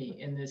 Tiffanie"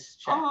 in this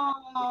chat.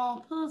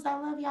 Oh, Poos, I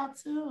love y'all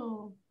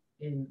too.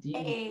 Indeed.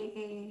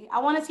 Hey,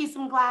 I want to see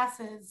some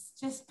glasses.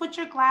 Just put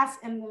your glass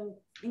in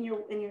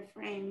your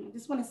frame. I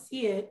just want to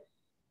see it.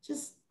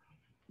 Just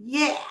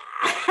yeah.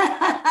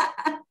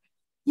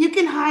 You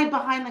can hide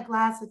behind the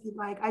glass if you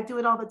like. I do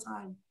it all the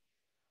time.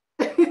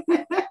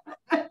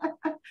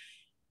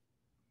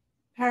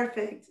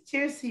 Perfect.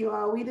 Cheers to you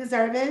all. We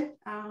deserve it.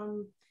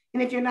 And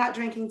if you're not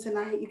drinking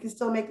tonight, you can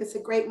still make this a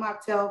great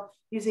mocktail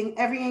using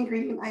every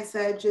ingredient I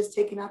said, just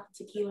taking out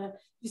the tequila.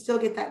 You still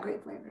get that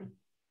great flavor.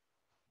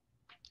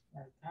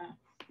 Okay.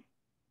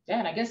 Yeah,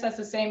 and I guess that's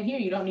the same here.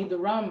 You don't need the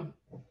rum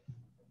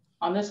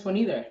on this one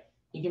either.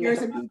 You can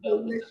make it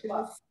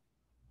delicious.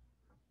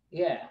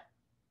 Yeah.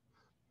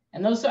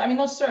 And those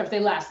syrups, they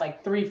last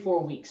like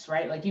 3-4 weeks,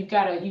 right? Like you've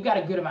got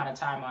a good amount of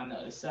time on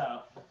those.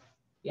 So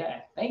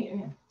yeah, thank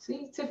you.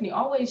 See,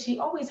 Tiffanie she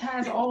always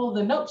has all of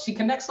the notes. She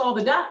connects all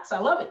the dots. I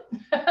love it.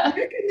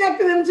 You're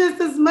connecting them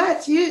just as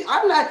much. You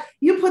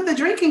put the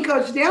drinking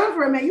coach down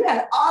for a minute. You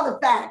had all the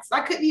facts.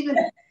 I couldn't even,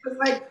 it was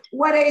like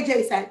what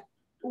AJ said.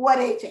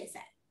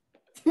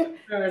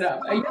 Fair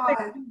enough.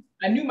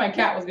 I knew my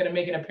cat was gonna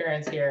make an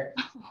appearance here.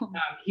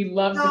 He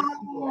loves the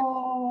cutting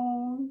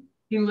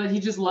board. He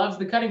just loves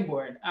the cutting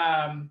board,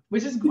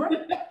 which is great.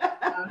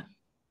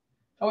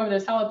 However,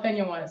 there's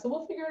jalapeno on it, so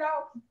we'll figure it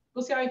out.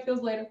 We'll see how he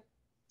feels later.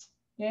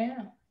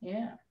 Yeah.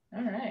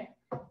 All right.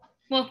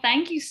 Well,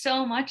 thank you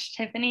so much,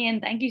 Tiffanie,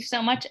 and thank you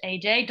so much,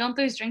 AJ. Don't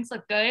those drinks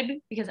look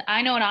good? Because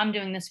I know what I'm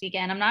doing this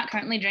weekend. I'm not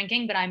currently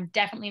drinking, but I'm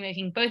definitely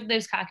making both of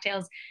those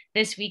cocktails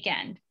this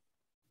weekend.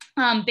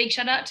 Big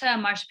shout out to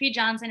Marsha P.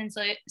 Johnson and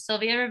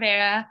Sylvia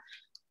Rivera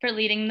for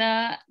leading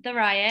the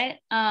riot.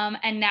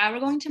 And now we're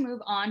going to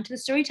move on to the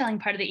storytelling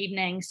part of the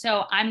evening.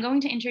 So I'm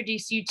going to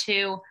introduce you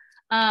to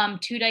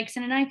Two Dykes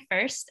and a Knife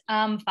first,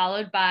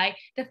 followed by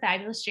the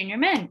fabulous Junior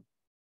Mintt.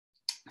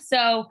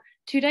 So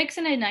Two Dykes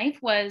and a Knife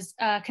was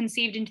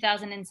conceived in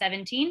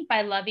 2017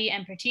 by Lovie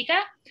and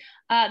Preetika.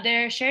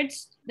 Their shared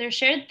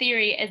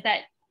theory is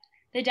that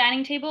the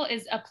dining table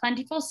is a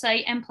plentiful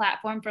site and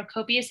platform for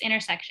copious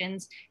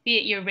intersections, be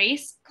it your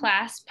race,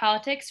 class,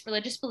 politics,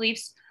 religious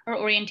beliefs, or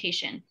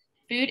orientation.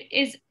 Food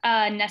is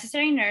a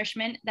necessary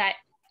nourishment that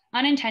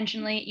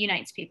unintentionally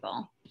unites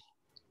people.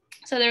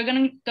 So they're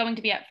going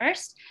to be at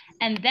first,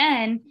 and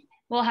then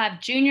we'll have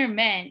Junior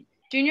Mintt.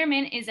 Junior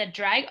Mintt is a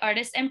drag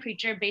artist and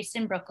preacher based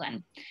in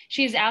Brooklyn.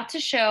 She is out to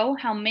show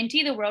how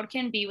minty the world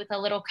can be with a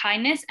little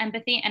kindness,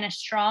 empathy, and a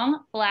strong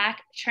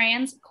Black,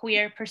 trans,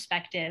 queer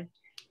perspective.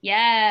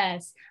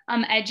 Yes,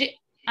 I'm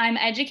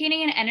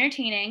educating and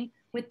entertaining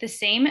with the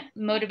same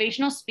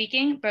motivational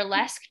speaking,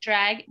 burlesque,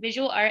 drag,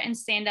 visual art, and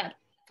stand-up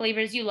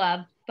flavors you love,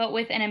 but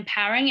with an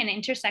empowering and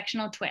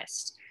intersectional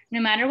twist. No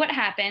matter what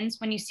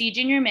happens, when you see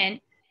Junior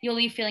Mintt, you'll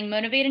leave feeling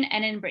motivated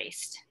and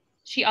embraced.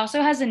 She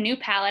also has a new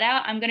palette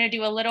out. I'm gonna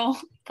do a little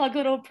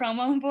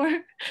promo for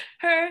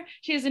her.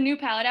 She has a new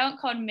palette out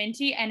called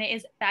Minty, and it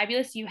is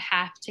fabulous. You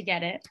have to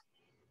get it.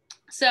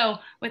 So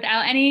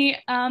without any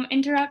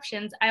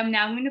interruptions, I'm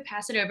now going to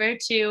pass it over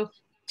to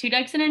Two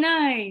Dykes and a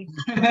Knife.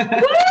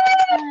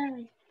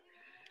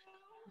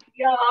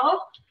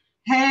 Y'all.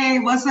 Hey,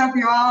 what's up,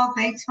 y'all?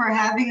 Thanks for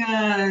having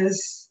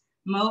us.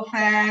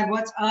 MOFAD,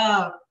 what's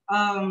up?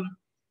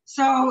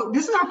 So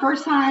this is our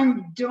first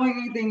time doing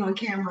anything on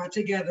camera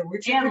together. We're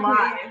typically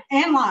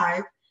and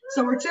live.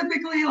 So we're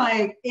typically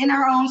like in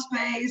our own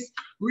space,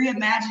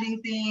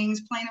 reimagining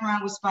things, playing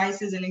around with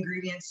spices and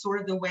ingredients, sort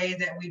of the way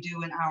that we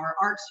do in our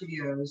art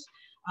studios.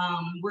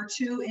 We're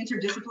two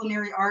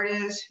interdisciplinary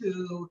artists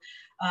who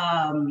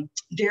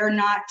dare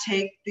not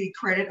take the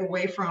credit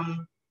away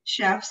from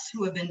chefs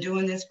who have been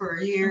doing this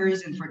for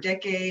years and for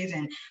decades,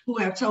 and who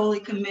have totally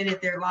committed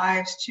their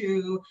lives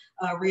to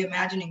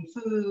reimagining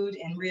food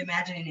and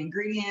reimagining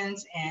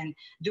ingredients and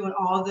doing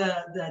all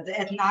the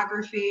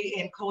ethnography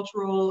and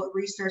cultural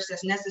research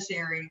that's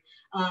necessary.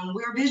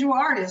 We're visual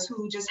artists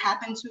who just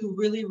happen to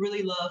really,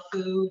 really love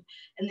food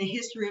and the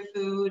history of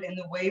food and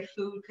the way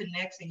food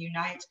connects and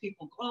unites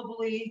people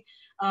globally.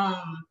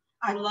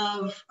 I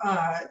love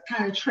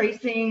kind of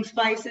tracing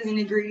spices and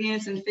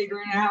ingredients and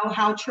figuring out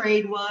how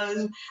trade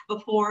was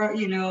before,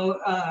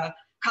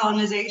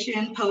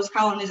 colonization,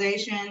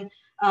 post-colonization.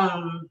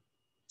 I'm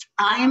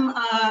an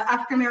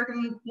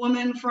African-American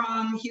woman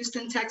from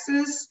Houston,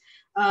 Texas.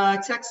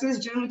 Texas,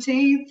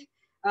 Juneteenth.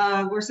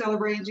 We're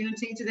celebrating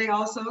Juneteenth today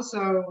also,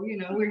 so,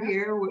 we're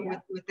here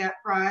with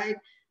that pride.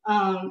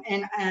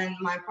 And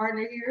my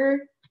partner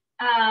here.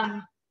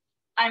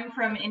 I'm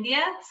from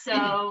India,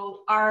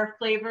 so our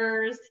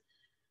flavors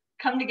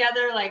come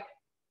together like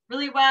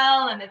really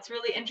well, and it's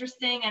really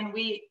interesting. And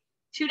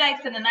Two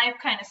Dykes and a Knife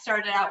kind of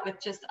started out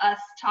with just us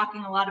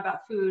talking a lot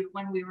about food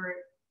when we were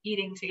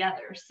eating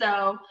together.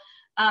 So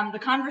the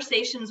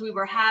conversations we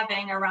were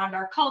having around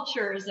our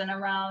cultures and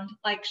around,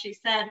 like she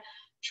said,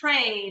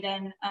 trade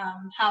and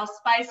how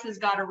spices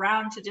got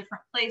around to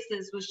different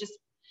places was just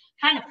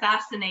kind of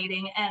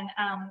fascinating. And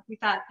we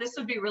thought this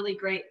would be really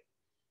great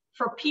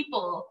for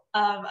people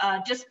of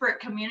disparate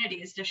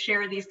communities to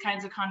share these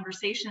kinds of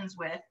conversations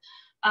with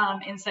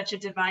in such a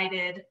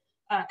divided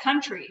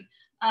country.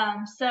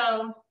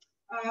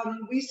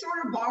 We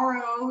sort of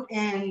borrowed,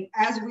 and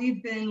as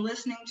we've been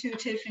listening to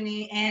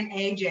Tiffanie and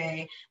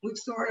AJ, we've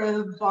sort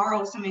of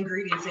borrowed some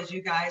ingredients as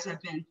you guys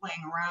have been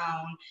playing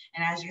around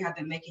and as you have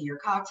been making your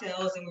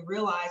cocktails, and we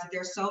realized that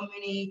there's so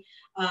many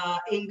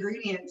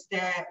ingredients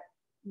that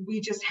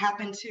we just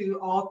happen to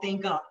all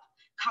think up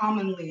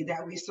commonly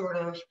that we sort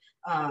of,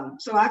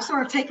 so I've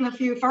sort of taken a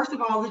few. First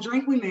of all, the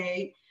drink we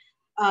made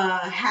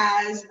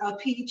has a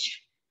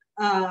peach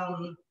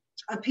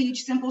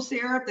simple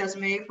syrup that's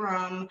made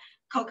from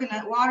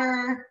coconut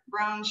water,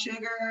 brown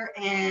sugar,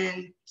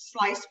 and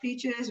sliced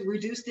peaches.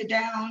 Reduced it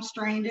down,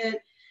 strained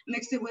it,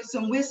 mixed it with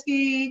some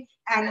whiskey,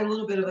 added a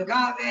little bit of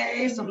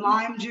agave, some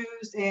lime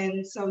juice,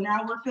 and so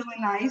now we're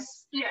feeling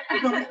nice. Yeah,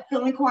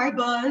 feeling quite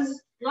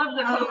buzzed. Love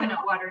the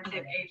coconut water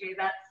tip, AJ.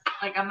 That's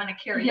like, I'm gonna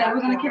carry that. Yeah,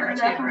 we're gonna carry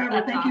that forever.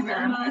 That's Thank awesome. you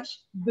very much.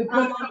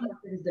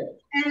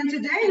 And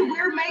today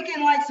we're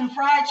making like some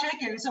fried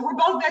chicken. So we're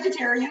both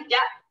vegetarian. Yeah.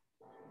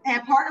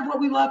 And part of what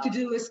we love to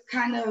do is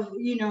kind of,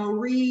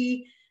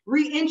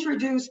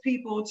 reintroduce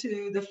people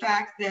to the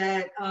fact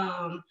that,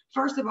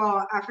 first of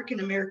all,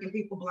 African-American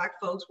people, Black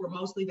folks, were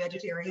mostly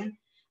vegetarian.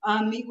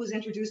 Meat was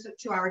introduced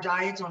to our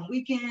diets on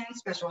weekends,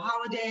 special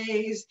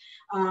holidays,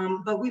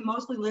 but we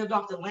mostly lived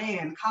off the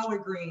land: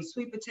 collard greens,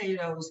 sweet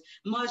potatoes,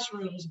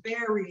 mushrooms,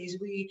 berries.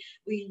 We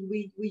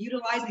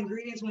utilized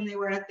ingredients when they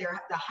were at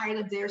the height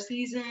of their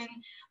season,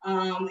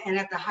 and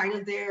at the height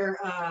of their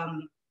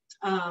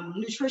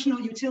nutritional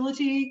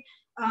utility.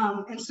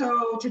 And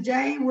so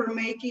today we're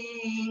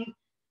making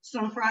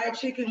some fried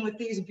chicken with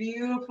these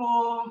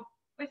beautiful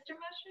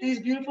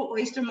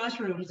oyster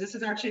mushrooms. This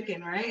is our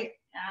chicken, right?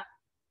 Yeah.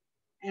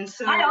 And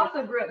so I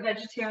also grew up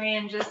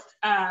vegetarian, just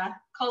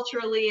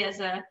culturally as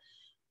a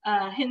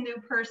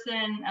Hindu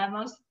person.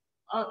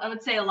 I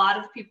would say a lot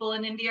of people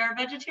in India are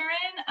vegetarian.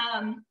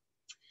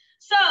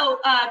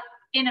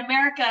 In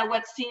America,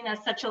 what's seen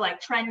as such a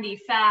like trendy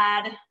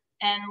fad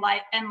and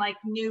like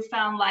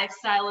newfound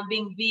lifestyle of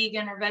being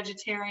vegan or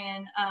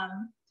vegetarian,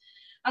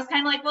 I was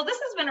kind of like, well, this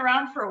has been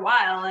around for a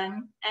while,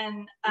 and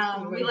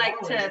we like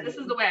to, this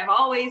is the way I've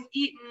always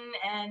eaten.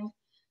 And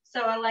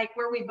so I like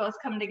where we both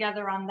come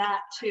together on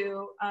that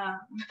too.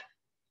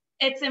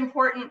 It's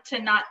important to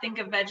not think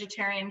of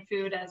vegetarian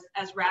food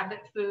as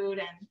rabbit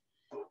food,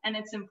 and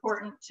it's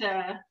important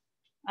to,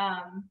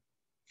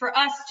 for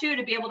us too,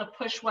 to be able to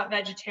push what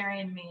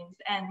vegetarian means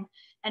and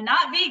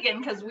not vegan,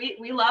 because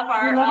we love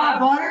our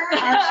butter,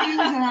 our cheese,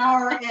 and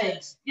our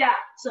eggs. Yeah.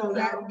 So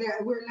that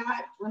we're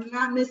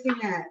not missing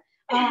that.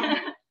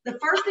 The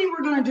first thing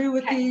we're going to do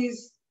with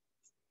these,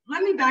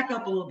 let me back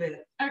up a little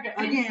bit. Okay.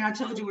 Again, I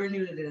told you we're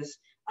new to this.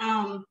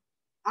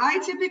 I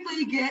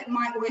typically get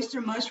my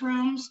oyster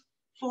mushrooms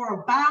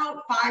for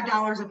about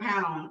 $5 a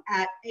pound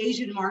at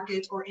Asian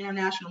markets or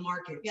international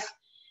markets. Yeah.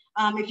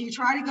 If you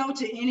try to go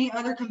to any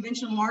other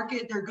conventional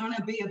market, they're going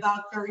to be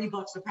about $30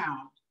 a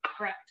pound.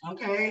 Correct.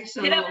 Okay.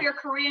 So hit up your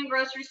Korean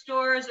grocery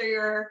stores or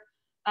your,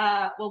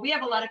 well, we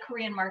have a lot of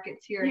Korean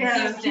markets here in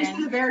Houston.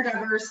 Houston's a very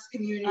diverse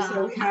community,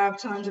 so we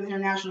have tons of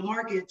international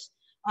markets.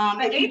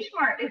 But H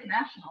Mart is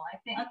national, I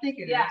think. I think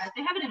it is. Yeah,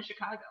 they have it in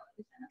Chicago.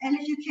 And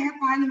if you can't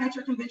find them at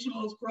your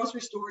conventional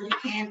grocery store, you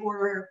can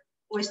order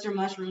oyster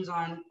mushrooms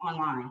online. All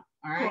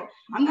right. Cool.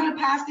 I'm going to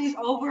pass these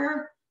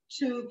over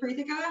to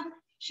Preetika.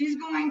 She's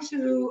going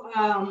to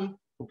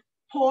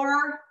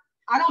pour.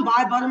 I don't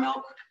buy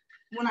buttermilk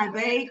when I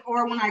bake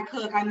or when I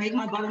cook. I make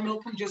my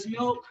buttermilk from just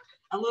milk,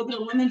 a little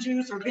bit of lemon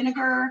juice or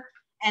vinegar,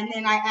 and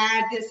then I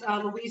add this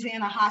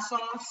Louisiana hot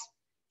sauce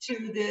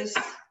to this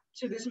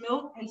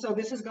milk. And so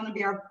this is going to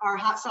be our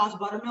hot sauce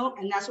buttermilk,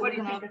 and that's what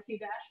we're going to. The few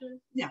dashes?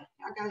 Yeah,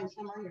 I got it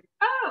somewhere here.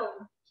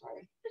 Oh,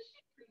 sorry.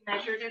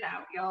 Measured it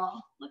out,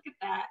 y'all. Look at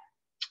that.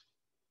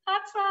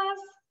 Hot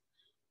sauce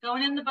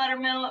going in the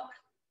buttermilk.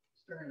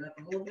 Stir it up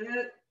a little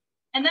bit.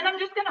 And then I'm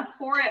just going to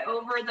pour it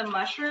over the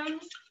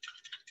mushrooms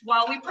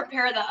while we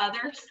prepare the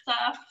other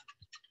stuff.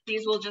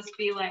 These will just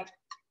be like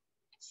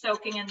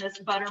soaking in this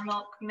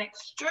buttermilk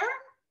mixture.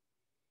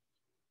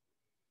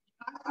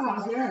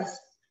 Oh, yes.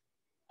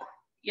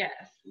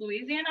 Yes,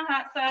 Louisiana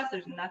hot sauce,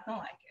 there's nothing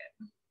like it.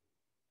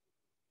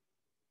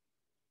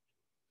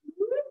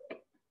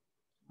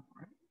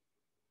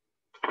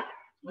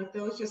 Let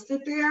those just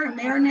sit there and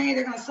marinate.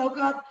 They're going to soak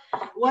up.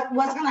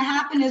 What's going to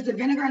happen is the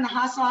vinegar and the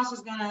hot sauce is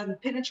going to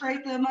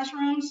penetrate the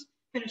mushrooms,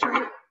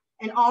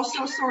 and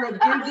also sort of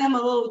give them a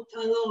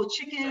little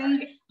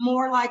chicken,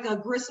 more like a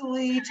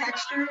gristly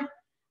texture,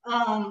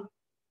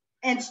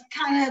 and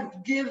kind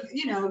of give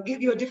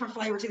you a different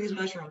flavor to these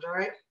mushrooms. All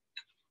right.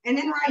 And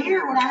then right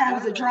here, what I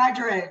have is a dry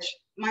dredge.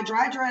 My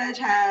dry dredge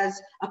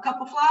has a cup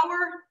of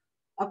flour,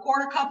 a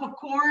quarter cup of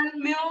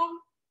cornmeal,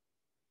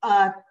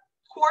 a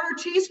quarter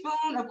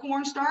teaspoon of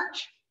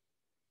cornstarch.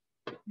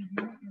 We're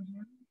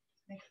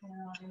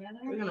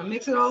gonna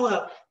mix it all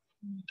up.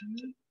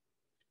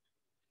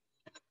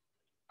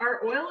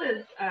 Our oil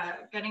is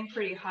getting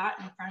pretty hot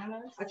in front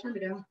of us. I turned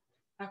it down.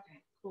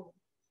 Okay, cool.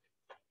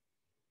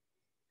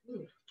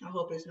 Ooh, I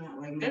hope it's not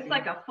like it's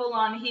like a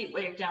full-on heat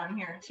wave down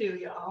here too,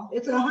 y'all.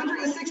 It's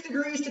 106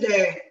 degrees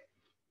today.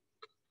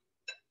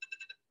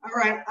 All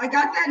right, I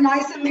got that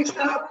nice and mixed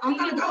up. I'm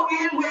gonna go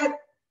in with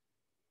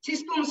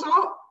teaspoon of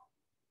salt.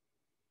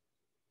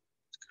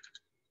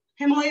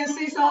 Himalayan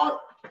sea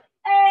salt.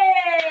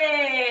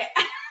 Hey!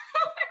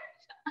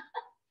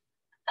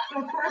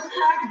 Some first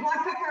cracked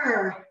black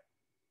pepper.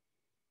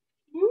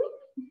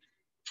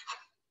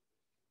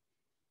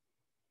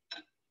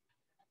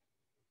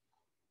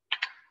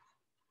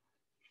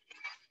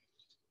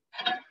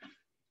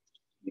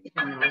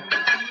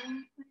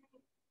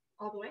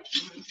 All the way.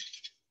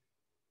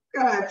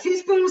 Got a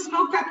teaspoon of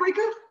smoked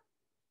paprika.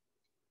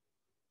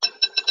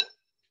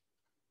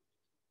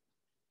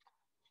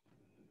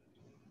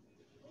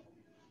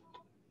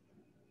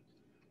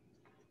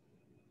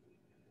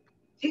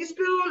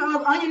 Teaspoon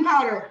of onion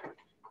powder.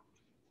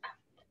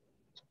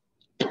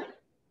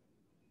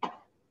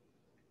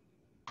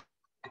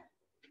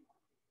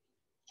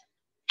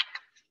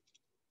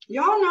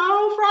 Y'all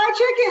know fried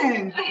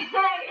chicken.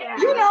 Yeah.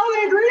 You know the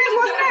ingredients.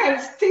 What's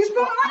next?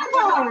 Teaspoon of onion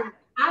powder.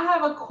 I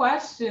have a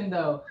question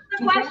though.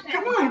 Come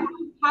on.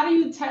 How do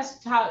you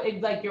test how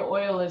like your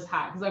oil is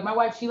hot? Because like my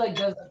wife, she like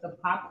does like the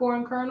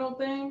popcorn kernel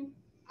thing.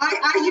 I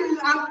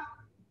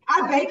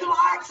bake a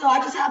lot, so I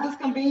just have this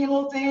convenient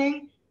little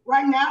thing.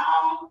 Right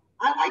now,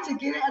 I like to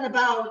get it at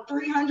about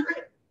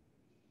 300.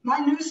 My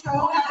new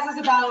stove has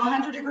us about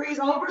 100 degrees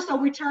over, so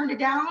we turned it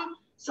down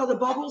so the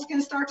bubbles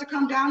can start to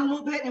come down a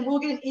little bit, and we'll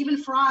get an even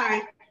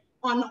fry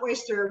on the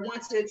oyster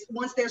once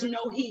there's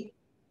no heat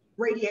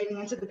radiating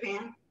into the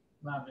pan.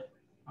 Love it.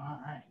 All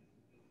right.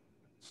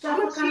 So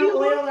what kind of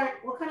oil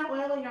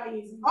are y'all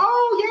using?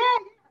 Oh yeah.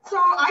 So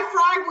I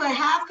fried with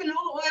half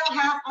canola oil,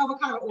 half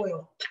avocado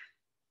oil,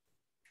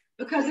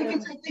 because it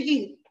can take the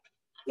heat.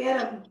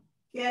 Get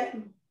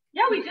them.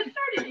 Yeah, we just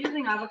started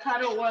using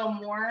avocado oil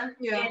more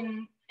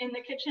in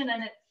the kitchen,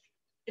 and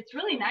it's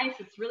really nice.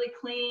 It's really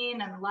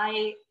clean and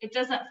light. It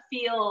doesn't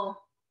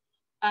feel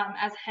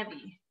as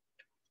heavy.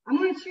 I'm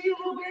going to cheat a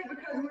little bit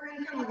because we're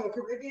in kind of a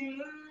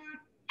Caribbean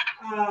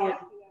mood.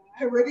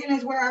 Caribbean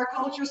is where our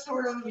culture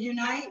sort of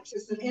unites.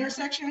 It's an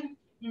intersection.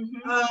 And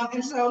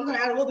so I'm going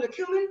to add a little bit of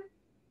cumin.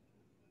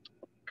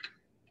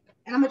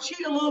 And I'm going to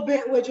cheat a little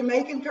bit with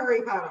Jamaican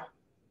curry powder.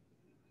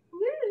 Woo.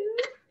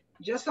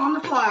 Just on the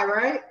fly,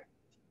 right?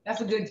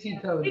 That's a good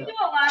cheat code. We do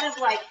a lot of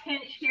like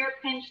pinch here,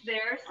 pinch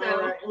there. So all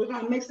right, we're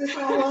going to mix this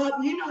all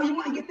up. You know, you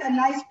want to get that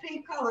nice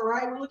pink color,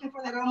 right? We're looking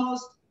for that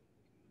almost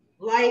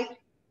light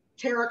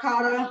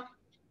terracotta.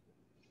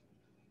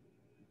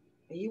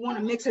 And you want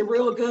to mix it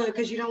real good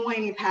because you don't want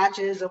any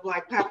patches of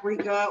like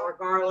paprika or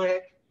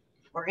garlic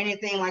or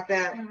anything like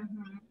that.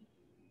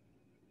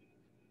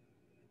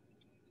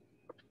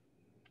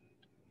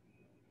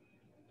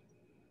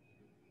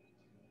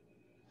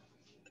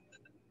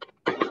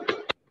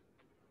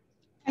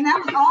 And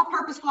that was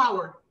all-purpose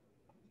flour,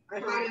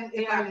 if I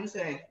didn't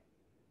say.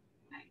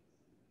 Nice.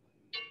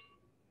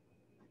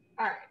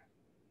 All right.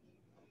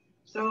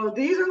 So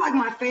these are like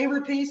my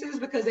favorite pieces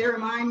because they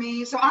remind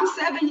me. So I'm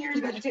 7 years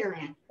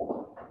vegetarian.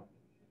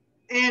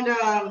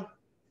 And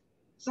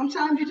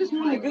sometimes you just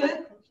want a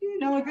good, you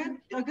know,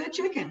 a good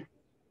chicken.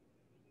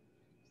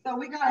 So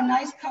we got a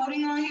nice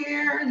coating on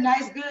here,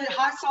 nice good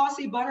hot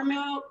saucy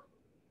buttermilk.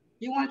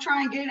 You want to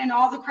try and get it in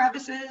all the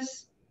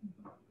crevices.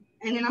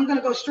 And then I'm going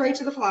to go straight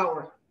to the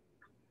flour.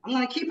 I'm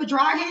going to keep a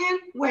dry hand,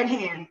 wet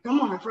hand. Come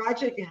on, fried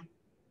chicken.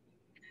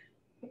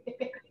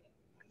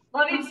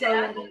 Lovie's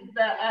dad is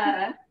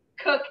the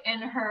cook in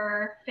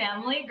her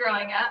family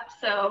growing up.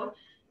 So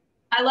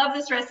I love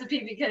this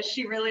recipe because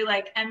she really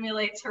like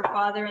emulates her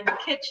father in the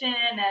kitchen,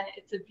 and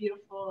it's a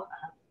beautiful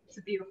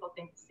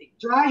thing to see.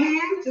 Dry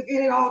hand to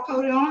get it all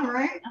coated on,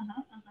 right?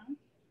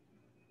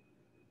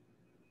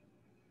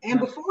 And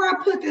before I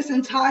put this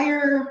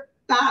entire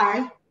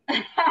thigh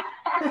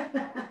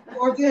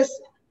or this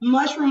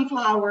mushroom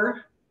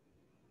flour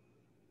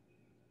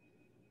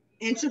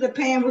into the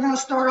pan, we're going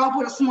to start off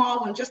with a small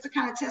one just to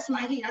kind of test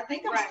my heat. I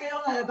think I'm still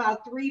at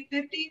about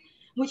 350,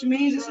 which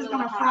means this is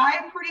going to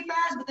fry pretty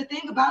fast. But the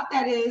thing about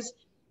that is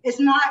it's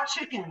not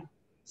chicken,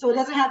 so it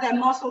doesn't have that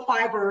muscle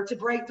fiber to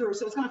break through.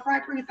 So it's going to fry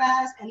pretty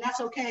fast, and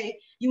that's okay.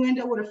 You end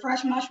up with a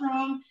fresh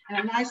mushroom and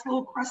a nice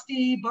little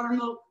crusty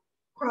buttermilk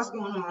crust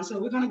going on. So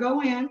we're going to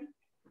go in,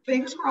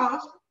 fingers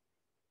crossed.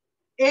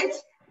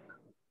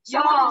 So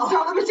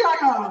let me tell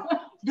y'all,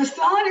 the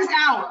sun is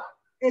out.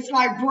 It's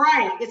like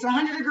bright. It's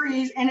 100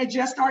 degrees, and it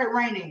just started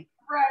raining.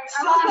 Right.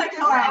 I was like,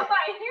 what am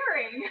I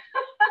hearing?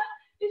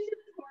 It's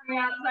just pouring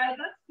outside.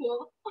 That's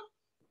cool.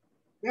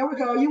 There we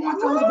go. You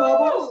want those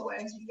bubbles?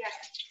 Yes.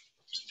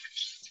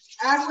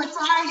 As we're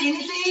frying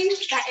anything,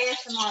 that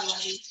ASMR,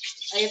 Lovie.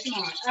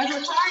 ASMR. As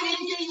we're frying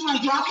anything, you want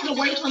to drop it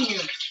away from you.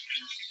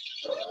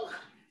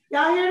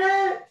 Y'all hear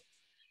that?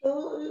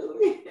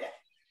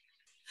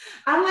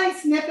 I'm like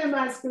sniffing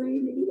my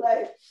screen to be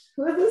like,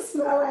 what does it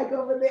smell like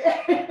over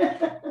there?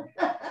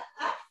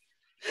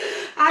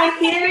 I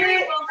hear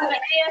it. For the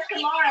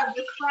ASMR of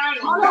the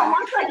frying. Hold on,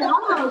 1 second.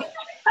 Hold on.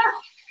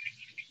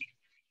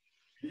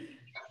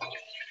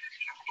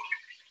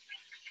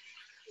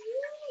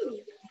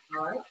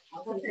 All right.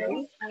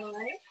 Okay. All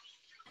right.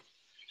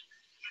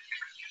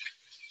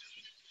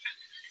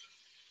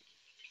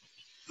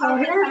 So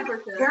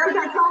there's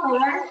that color,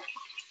 right?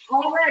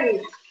 Already.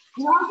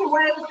 You want to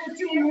wait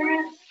 15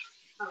 minutes?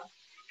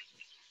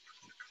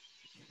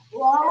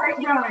 We're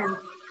already done.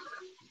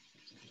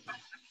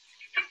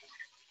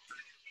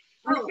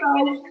 So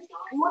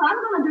what I'm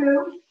going to do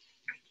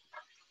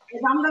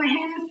is I'm going to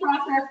hand this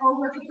process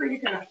over to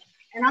Preetika,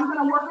 and I'm going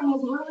to work on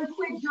this really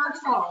quick jerk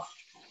sauce.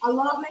 I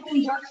love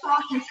making jerk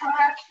sauce from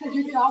scratch because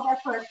you get all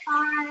that fresh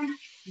thyme,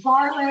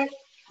 garlic,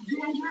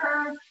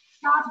 ginger,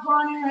 scotch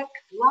bonnet,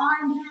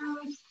 lime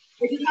juice.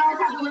 If you guys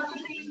have the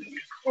recipe,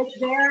 it's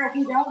there. If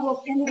you don't,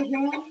 we'll send it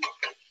again.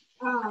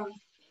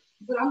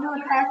 But I'm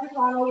going to pass this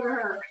on over to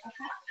her.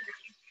 Okay.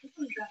 This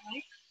one's done,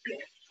 right?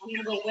 Yeah. I'm going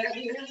to go wet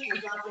here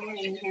and drop it in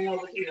and hand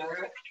over to you, all right?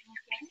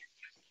 Okay.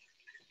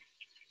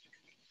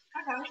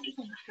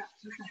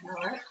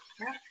 All right.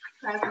 Yeah.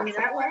 Pass me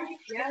that way.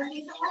 Yeah.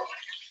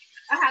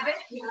 I have it.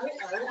 You have it?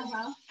 All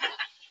right.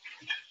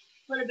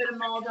 Put a bit of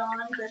mold on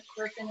just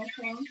for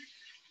finishing.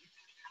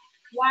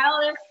 While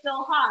it's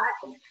still hot.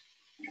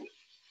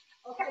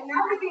 Okay,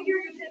 now we can hear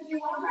you,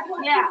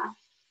 Tiffanie. Yeah.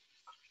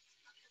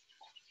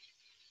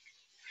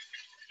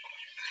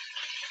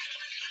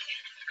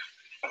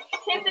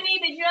 Tiffanie,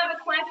 did you have a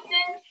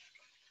question?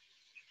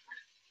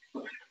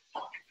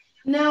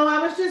 No, I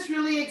was just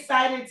really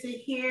excited to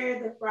hear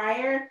the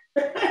fryer.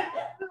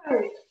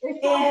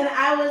 And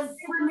I was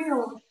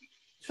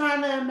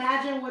trying to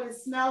imagine what it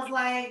smells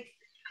like.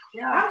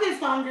 Yeah. I'm just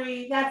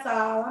hungry. That's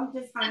all. I'm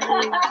just hungry.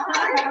 All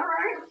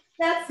right.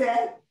 That's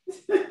it.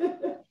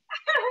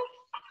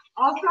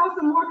 Also,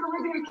 some more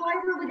Caribbean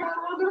flavor. We got a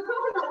little bit of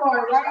coconut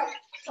water, right?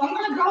 So I'm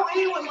going to go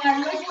in with my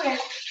liquid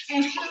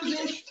into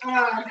this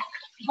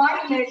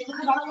Vitamix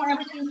because I don't want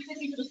everything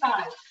sticking to the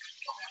side.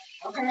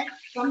 Okay?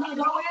 So I'm going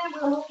to go in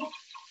with a little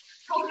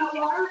coconut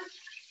water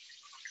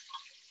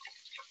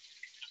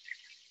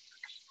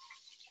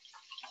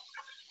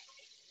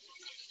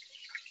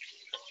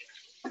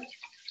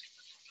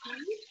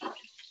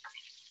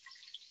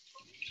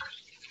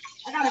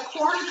I got a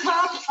quarter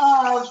cup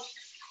of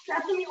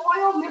sesame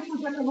oil mixed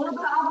with just a little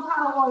bit of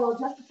avocado oil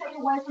just to take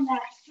away from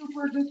that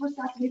super duper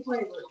sesame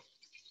flavor.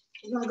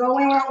 We're gonna go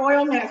in our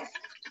oil mix.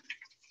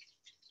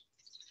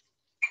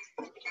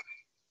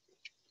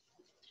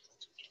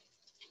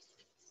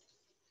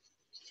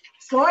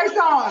 Soy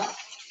sauce.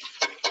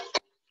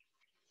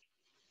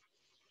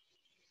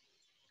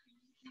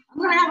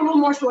 I'm gonna have a little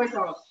more soy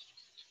sauce.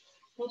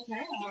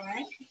 Okay, all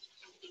right.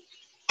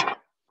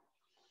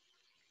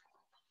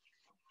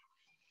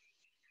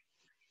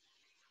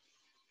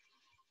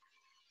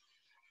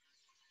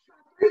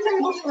 3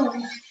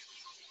 tablespoons.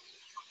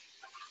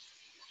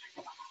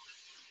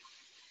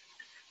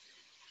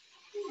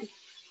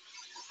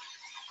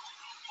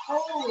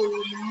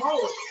 Holy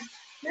moly.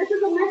 This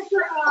is a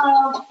mixture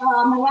of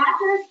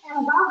molasses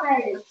and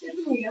agave.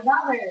 Tiffanie,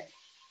 agave.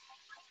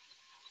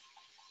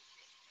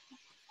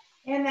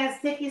 And that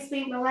sticky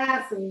sweet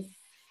molasses.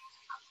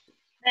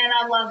 And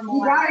I love molasses.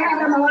 You gotta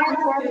have the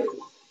molasses.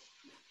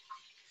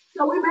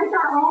 So we make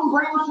our own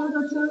brown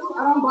sugar too.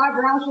 I don't buy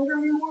brown sugar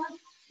anymore.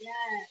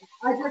 Yes.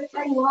 I just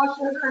take raw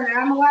sugar and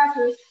add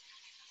molasses.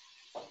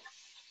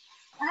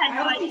 I had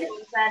no idea it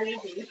was that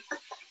easy.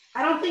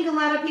 I don't think a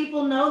lot of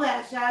people know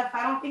that, Chef.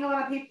 I don't think a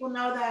lot of people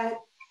know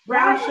that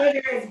brown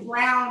sugar is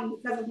brown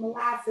because of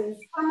molasses.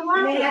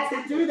 And they had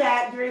to do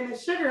that during the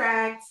Sugar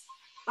Act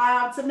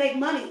to make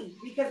money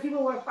because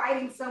people were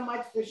fighting so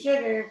much for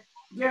sugar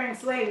during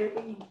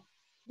slavery.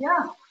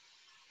 Yeah,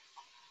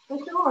 for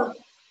sure.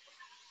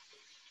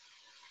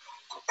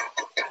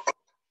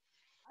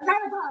 I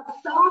got about a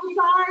thumb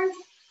size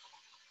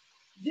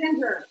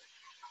ginger.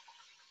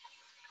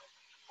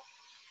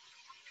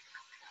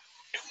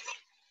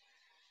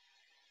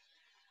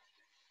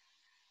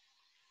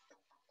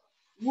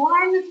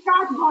 One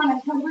Scotch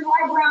bonnet, because we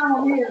like brown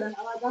over here. I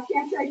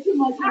can't say too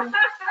much here.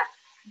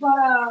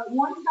 But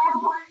one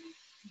Scotch bonnet,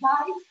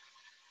 Dykes.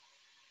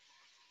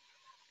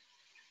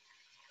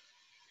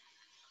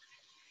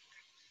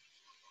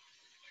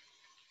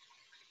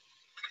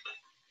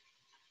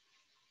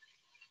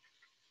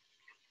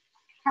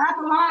 Half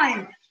a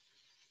lime.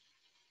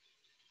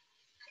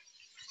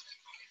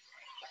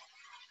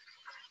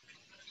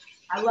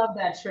 I love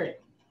that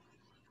trick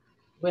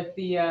with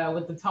the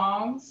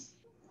tongs.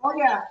 Oh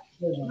yeah,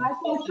 nice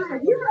little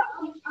trick. You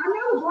know, I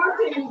know the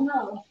bartenders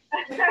know.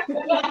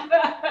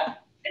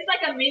 It's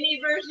like a mini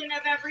version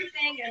of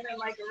everything and then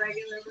like a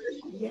regular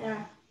version.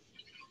 Yeah.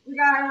 We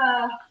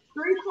got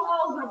 3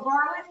 cloves of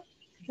garlic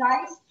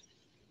diced.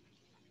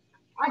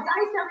 I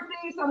diced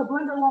everything so the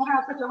blender won't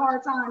have such a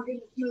hard time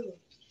getting it smooth.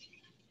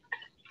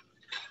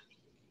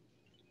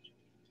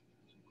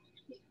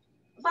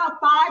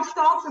 About 5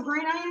 stalks of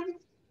green onion,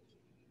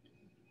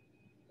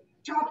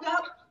 chopped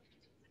up.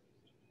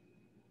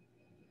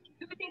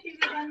 Do we think these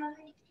are done,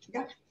 Lovie?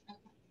 Yep.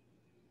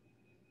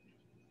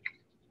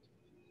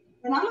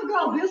 And I'm gonna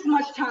go this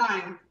much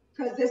time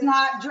because it's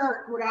not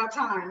jerk without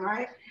time,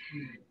 right?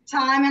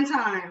 Time and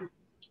time.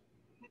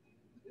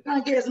 We're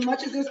gonna get as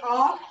much of this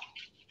off,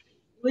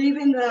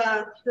 leaving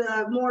the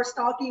more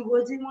stalky,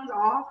 woodsy ones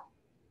off.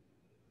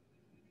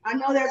 I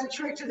know there's a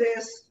trick to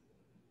this.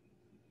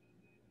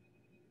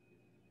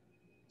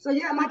 So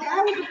yeah, my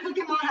dad was a cook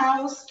in my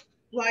house.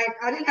 Like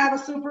I didn't have a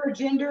super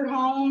gendered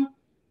home.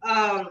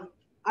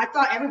 I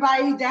thought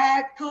everybody's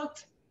dad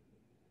cooked,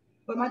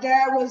 but my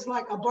dad was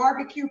like a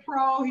barbecue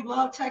pro. He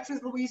loved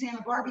Texas,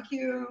 Louisiana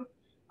barbecue,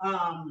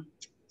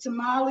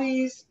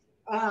 tamales.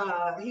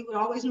 He would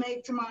always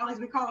make tamales.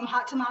 We call them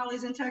hot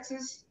tamales in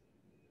Texas.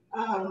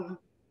 What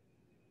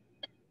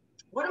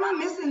am I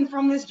missing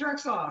from this jerk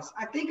sauce?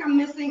 I think I'm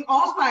missing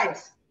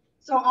allspice.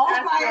 So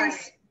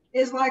allspice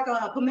is like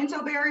a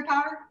pimento berry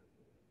powder.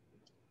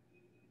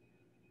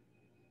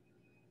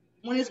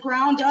 When it's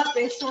ground up,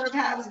 it sort of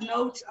has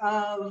notes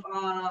of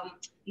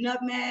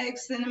nutmeg,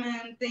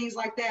 cinnamon, things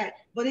like that.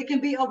 But it can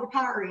be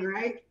overpowering,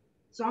 right?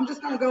 So I'm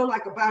just gonna go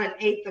like about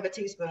 1/8 of a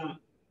teaspoon.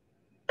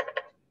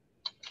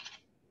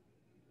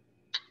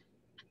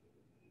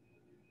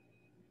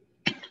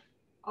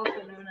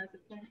 Also known as a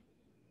thing.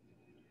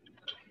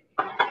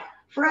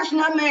 Fresh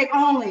nutmeg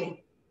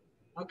only,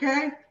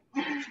 okay?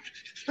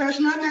 Fresh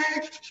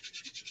nutmeg.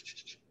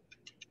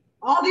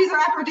 All these are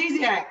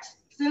aphrodisiacs.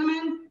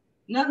 Cinnamon,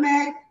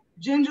 nutmeg,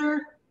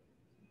 ginger,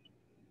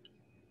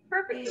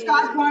 Perfect.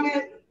 Scotch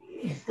bonnet.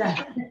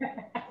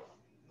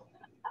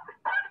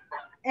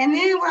 And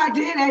then what I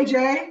did,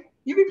 AJ,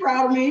 you be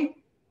proud of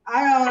me.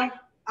 I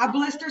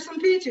blistered some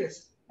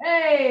peaches.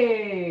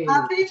 Hey.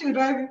 Hot peaches,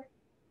 baby.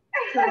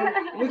 So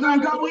we're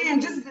gonna go in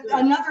just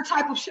another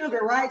type of sugar,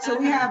 right? So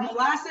we have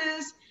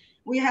molasses,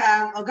 we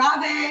have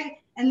agave,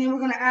 and then we're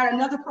gonna add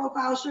another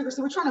profile sugar.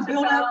 So we're trying to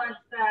build up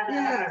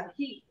that,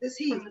 heat. This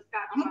heat. I'm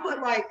gonna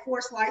put like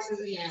 4 slices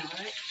in there,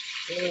 right?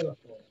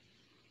 Beautiful.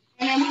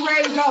 And then we're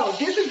ready to go.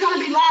 This is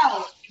gonna be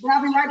loud, but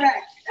I'll be right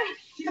back.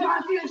 She's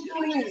gonna finish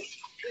doing this.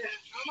 Yeah,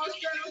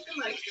 almost done with the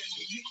mushroom.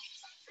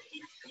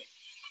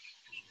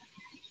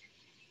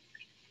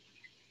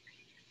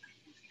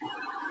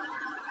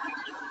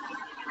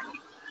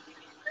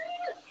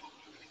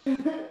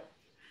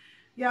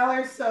 Y'all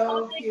are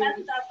so cute. Messed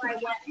up my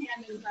wet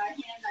hand and dry hand.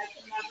 I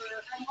can never.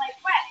 I'm like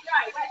wet,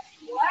 dry, wet.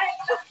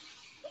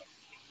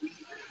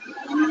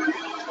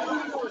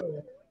 What?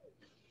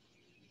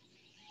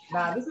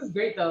 Nah, this is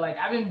great though. Like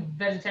I've been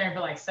vegetarian for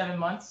like 7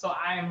 months, so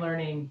I am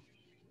learning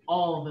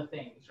all the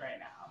things right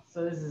now.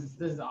 So this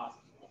is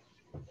awesome.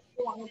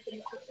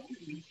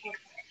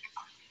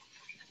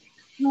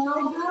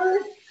 Smell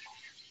good.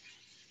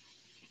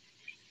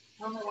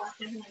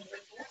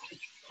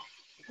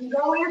 You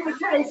go in for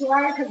taste,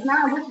 right? Because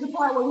now this is the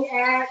part where we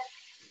add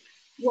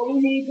what we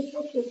need to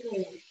cook this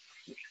in.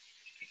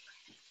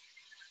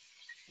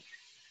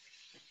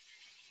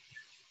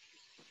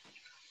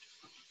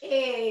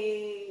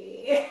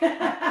 Hey.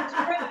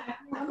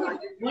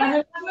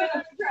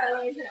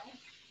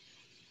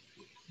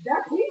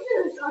 That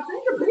peaches, I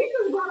think the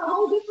peaches got a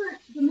whole different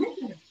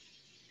dimension.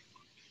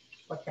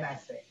 What can I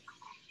say?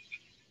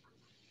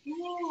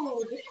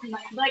 Ooh,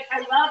 like I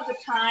love the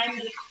thyme.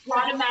 Just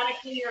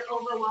automatically you're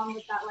overwhelmed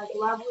with that like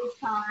lovely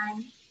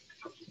thyme.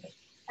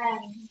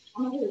 And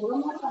I'm gonna do a little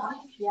more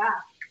thyme. Yeah.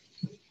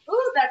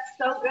 Ooh, that's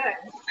so good.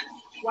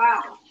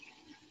 Wow.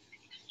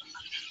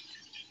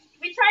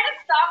 We try to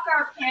stock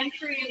our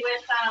pantry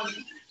with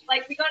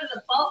like we go to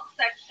the bulk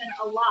section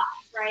a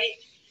lot, right?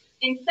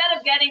 Instead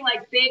of getting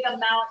like big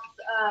amounts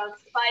of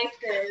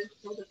spices,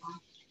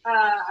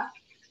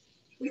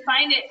 we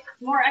find it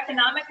more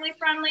economically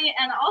friendly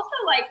and also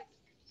like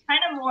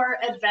kind of more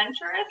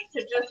adventurous to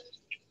just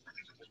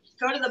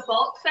go to the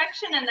bulk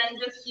section and then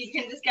you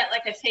can just get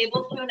like a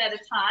tablespoon at a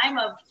time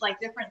of like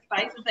different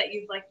spices that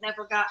you've like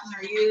never gotten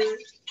or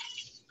used.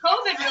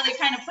 COVID really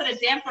kind of put a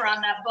damper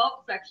on that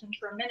bulk section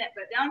for a minute,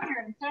 but down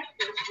here in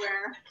Texas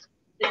where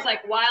it's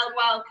like wild,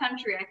 wild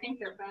country, I think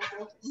they're back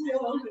open.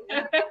 Still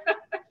open.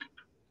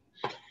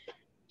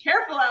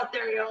 Careful out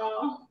there,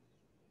 y'all.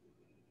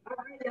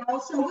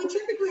 So we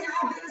typically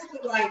have this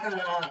with like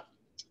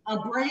a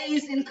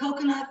braised in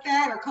coconut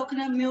fat or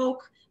coconut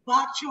milk,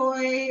 bok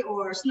choy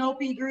or snow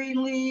pea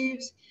green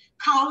leaves.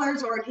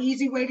 Collards are an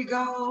easy way to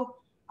go.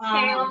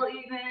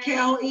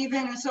 Kale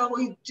even. And so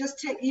we just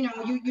take,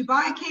 you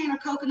buy a can of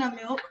coconut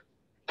milk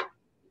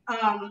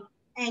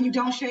and you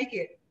don't shake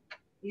it.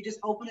 You just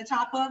open the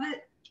top of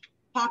it,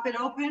 pop it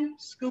open,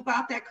 scoop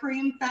out that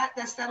cream fat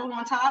that's settled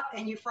on top,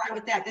 and you fry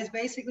with that. That's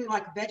basically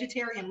like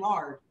vegetarian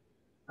lard,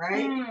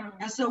 right?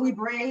 And so we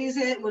braise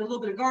it with a little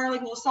bit of garlic,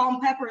 a little salt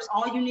and pepper is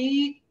all you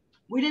need.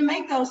 We didn't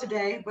make those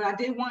today, but I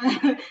did want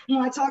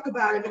to talk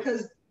about it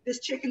because this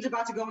chicken's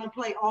about to go on a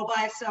plate all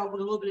by itself with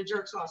a little bit of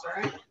jerk sauce, all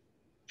right?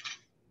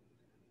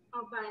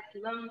 All by its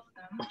lonesome.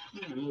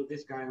 I'm gonna move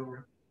this guy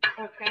over.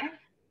 Okay.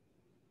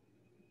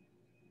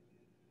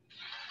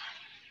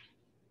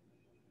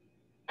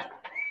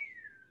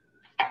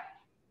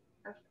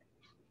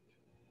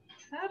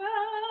 Ta-da!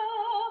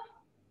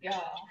 Yeah.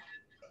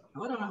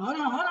 Hold on. I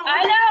know.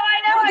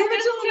 I'm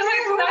just too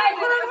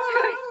excited.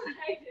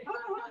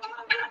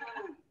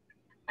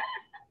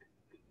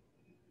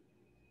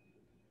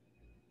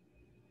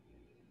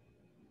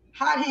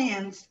 Hot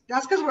hands.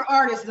 That's because we're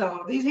artists,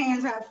 though. These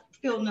hands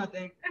feel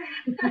nothing.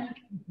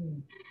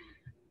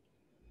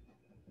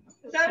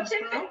 So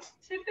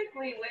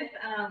typically with,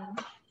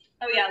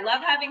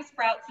 love having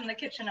sprouts in the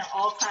kitchen at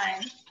all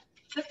times.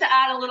 Just to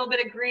add a little bit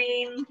of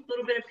green, a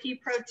little bit of pea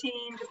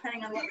protein,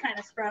 depending on what kind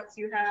of sprouts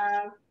you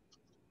have.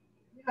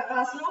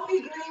 Snow pea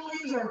green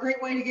leaves are a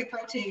great way to get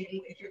protein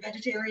if you're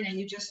vegetarian and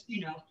you just,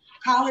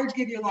 collards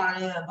give you a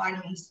lot of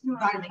vitamins,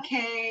 vitamin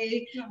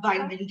K,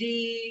 vitamin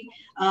D.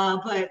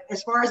 But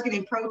as far as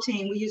getting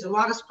protein, we use a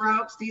lot of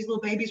sprouts. These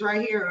little babies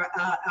right here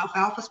are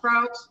alfalfa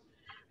sprouts.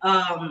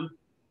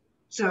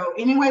 So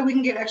any way we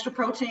can get extra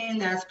protein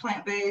that's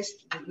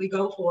plant-based, we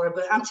go for it.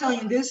 But I'm telling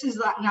you, this is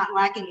not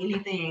lacking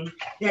anything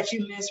that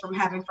you miss from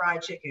having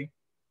fried chicken.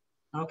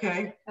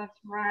 Okay? That's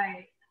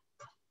right.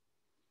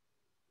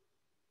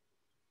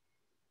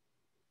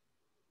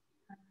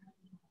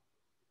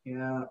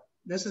 Yeah,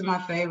 this is my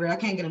favorite. I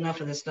can't get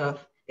enough of this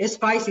stuff. It's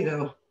spicy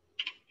though.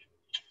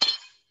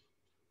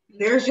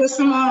 There's just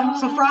some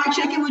fried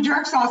chicken with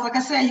jerk sauce. Like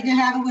I said, you can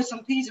have it with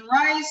some peas and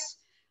rice.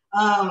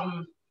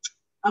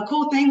 A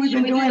cool thing we've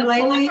been doing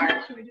lately.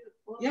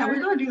 Yeah,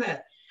 we're gonna do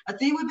that. A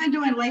thing we've been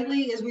doing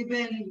lately is we've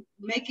been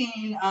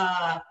making,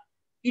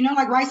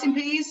 like rice and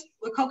peas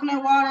with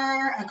coconut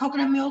water and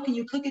coconut milk, and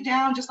you cook it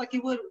down just like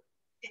you would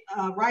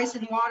rice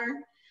and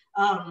water.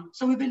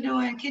 So we've been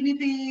doing kidney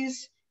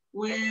peas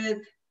with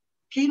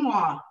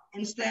quinoa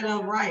instead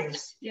of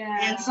rice. Yeah.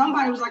 And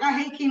somebody was like, I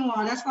hate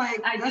quinoa. That's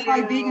like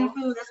vegan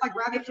food. That's like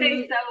rabbit food. It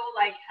tastes so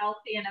like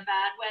healthy in a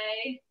bad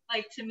way,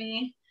 like to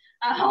me.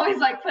 I always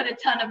like put a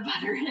ton of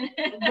butter in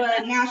it.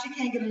 But now she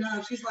can't get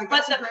enough. She's like,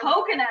 but the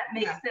coconut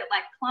makes it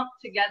like clump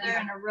together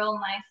in a real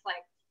nice,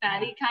 like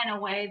fatty kind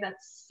of way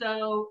that's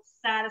so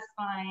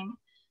satisfying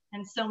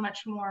and so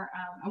much more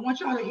I want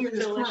y'all to hear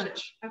this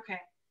crunch. Okay.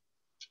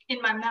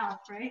 In my mouth,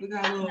 right? We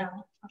got a little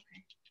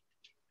okay.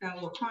 Got a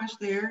little crunch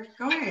there.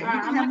 Go ahead.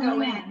 I'm gonna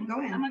go in. Go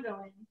in. I'm gonna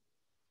go in.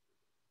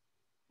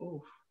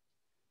 Oh.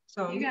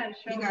 So you gotta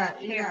show me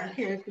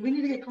here. We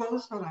need to get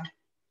close. Hold on.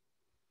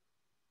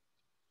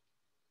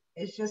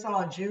 it's just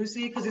all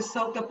juicy because it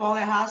soaked up all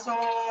that hot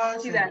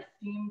sauce. See that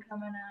steam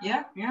coming out?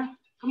 Yeah, yeah.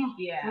 Come on.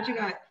 Yeah. What you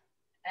got?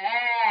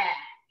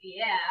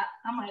 Yeah.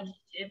 I'm gonna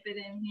dip it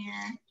in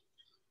here.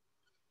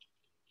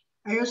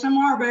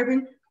 ASMR,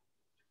 baby.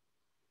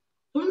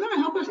 Who's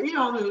gonna help us eat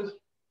all this?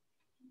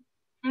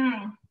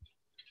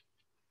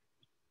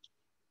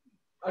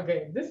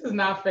 Okay, this is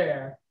not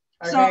fair.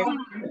 Okay. So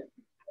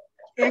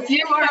if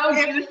you're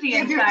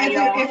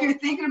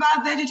thinking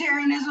about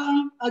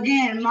vegetarianism,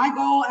 again, my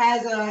goal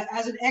as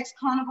an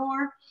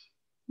ex-carnivore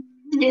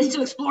is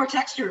to explore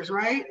textures,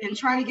 right? And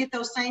try to get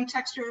those same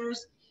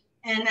textures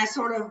and that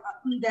sort of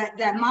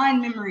that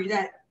mind memory,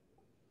 that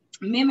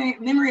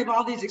memory of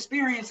all these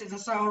experiences.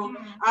 And so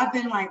I've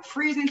been like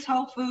freezing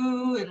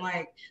tofu and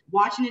like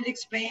watching it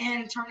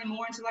expand and turning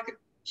more into like a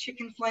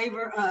chicken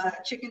flavor,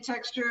 chicken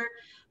texture.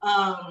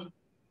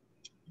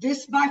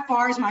 This by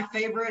far is my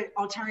favorite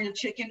alternative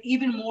chicken,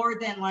 even more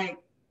than like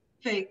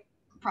fake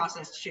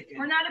processed chicken.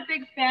 We're not a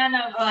big fan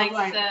of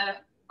like the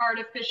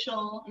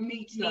artificial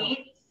meats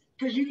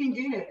because you can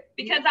get it.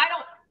 Because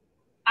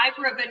I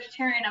grew up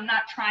vegetarian. I'm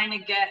not trying to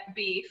get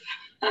beef.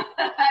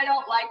 I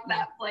don't like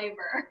that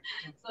flavor.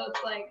 So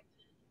it's like,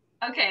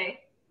 okay,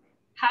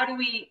 how do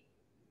we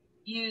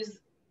use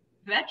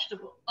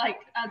vegetable,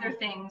 like other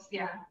things,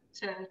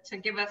 to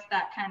give us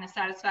that kind of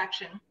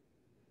satisfaction?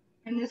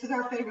 And this is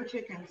our favorite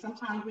chicken.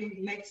 Sometimes we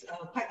make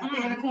a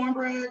pan of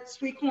cornbread,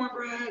 sweet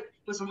cornbread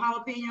with some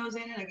jalapenos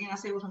in it. Again, I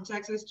say we're from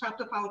Texas,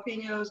 chopped up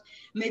jalapenos,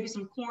 maybe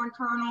some corn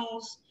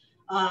kernels.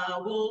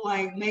 We'll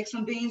like make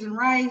some beans and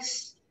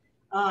rice.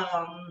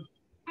 So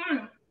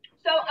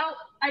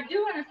I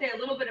do want to say a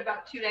little bit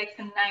about Two Dykes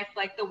and Knife,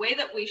 like the way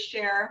that we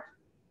share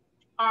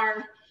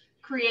our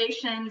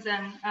creations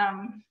and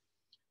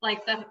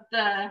like the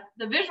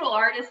visual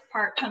artist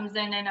part comes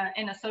in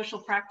a social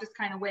practice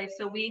kind of way.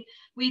 So we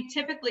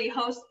typically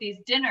host these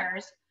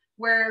dinners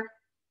where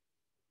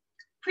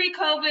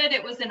pre-COVID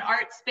it was in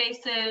art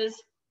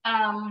spaces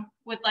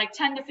with like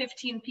 10 to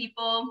 15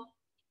 people,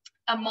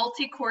 a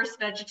multi-course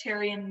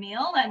vegetarian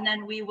meal, and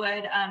then we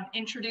would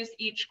introduce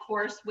each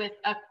course with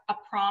a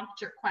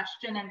prompt or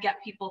question and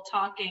get people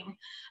talking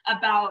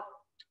about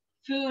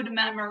food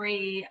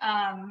memory,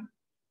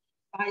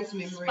 spice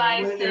memory,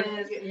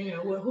 spices,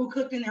 who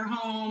cooked in their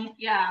home,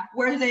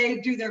 where do they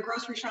do their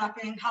grocery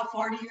shopping, how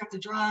far do you have to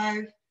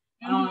drive,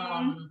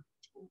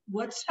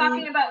 what's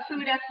talking about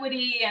food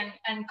equity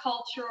and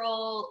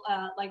cultural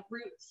like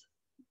roots.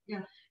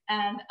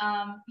 And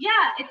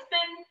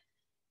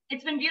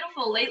it's been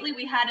beautiful. Lately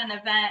we had an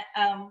event,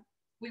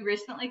 we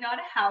recently got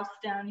a house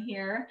down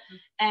here,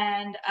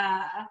 and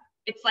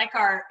it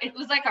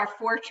was like our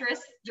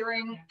fortress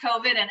during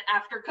COVID and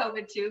after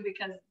COVID too,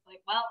 because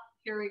like, well,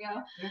 here we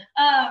go.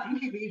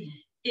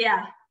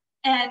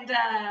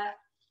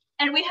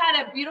 And we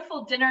had a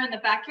beautiful dinner in the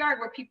backyard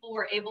where people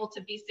were able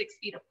to be 6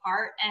 feet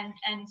apart, and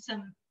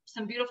some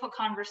beautiful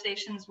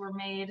conversations were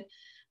made.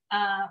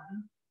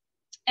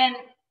 And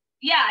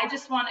yeah, I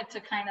just wanted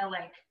to kind of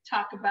like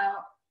talk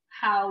about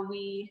how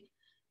we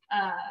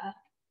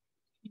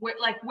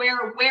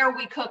where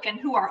we cook and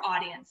who our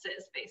audience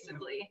is,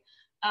 basically.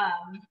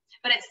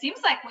 But it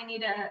seems like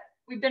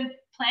we've been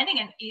planning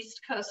an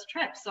East Coast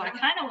trip, so I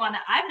kind of want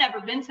to. I've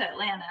never been to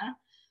Atlanta,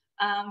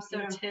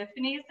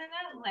 Tiffany's in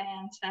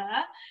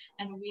Atlanta,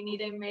 and we need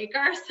to make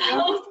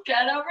ourselves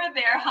get over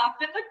there,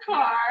 hop in the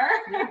car.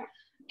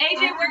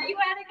 AJ, where are you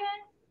at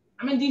again?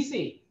 I'm in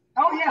DC.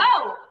 Oh yeah.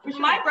 Oh,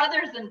 my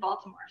brother's in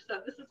Baltimore,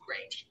 so this is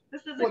great.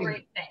 This is a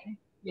great thing.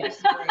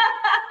 Yes.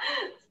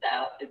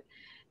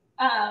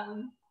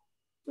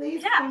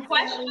 Please yeah, come to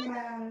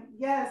Atlanta.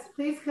 Yes,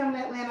 please come to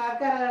Atlanta. I've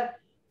got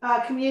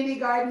a community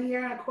garden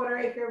here on a 1/4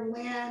 acre of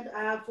land,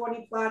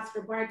 40 plots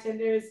for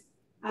bartenders.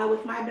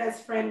 With my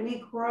best friend, we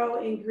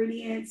grow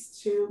ingredients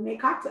to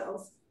make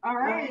cocktails. All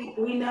right.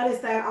 We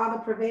noticed that all the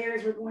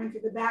purveyors were going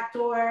through the back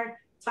door,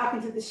 talking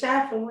to the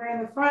chef, and we're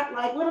in the front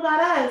like, what about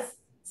us?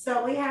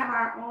 So we have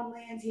our own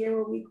land here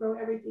where we grow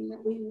everything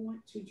that we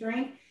want to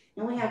drink.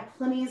 And we have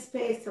plenty of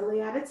space to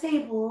lay out a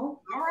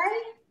table. All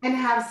right. And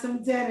have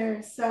some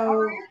dinner.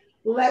 So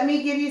let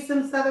me give you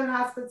some Southern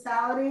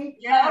hospitality.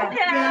 Yeah.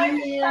 Okay.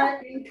 Come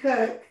here and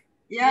cook.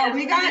 Yeah,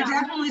 we gotta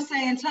definitely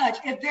stay in touch.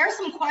 If there's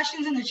some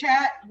questions in the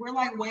chat, we're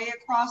like way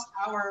across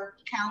our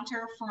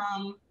counter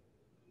from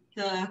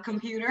the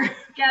computer.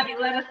 Gabby,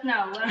 let us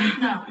know. Let us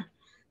know.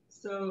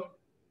 So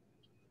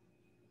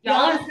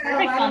y'all Yes, are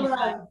perfect on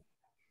that.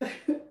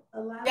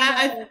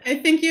 Yeah, I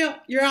think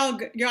you're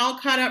all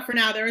caught up for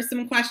now. There were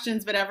some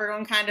questions, but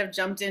everyone kind of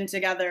jumped in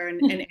together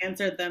and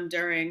answered them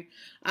during.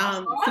 So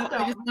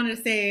I just wanted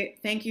to say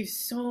thank you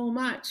so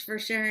much for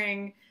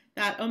sharing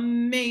that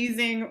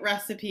amazing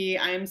recipe.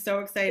 I am so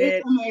excited.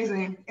 It's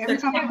amazing. Every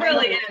time it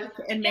really is.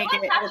 And make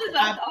it touches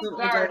us off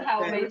guard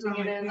how amazing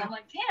it is. I'm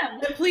like, damn.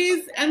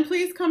 And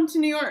please come to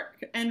New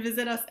York and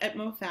visit us at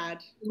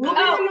MOFAD. We'll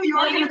be in New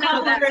York in a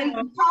couple of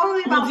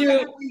probably about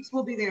 7 weeks.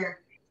 We'll be there.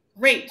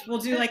 Great. We'll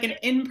do like an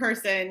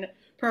in-person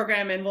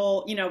program, and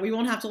we'll, you know, we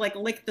won't have to like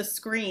lick the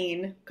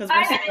screen because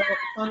we're so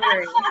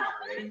hungry.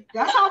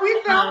 That's how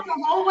we felt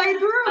the whole way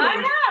through. I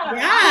know.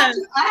 Yes.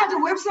 I had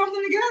to whip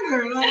something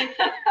together. Like.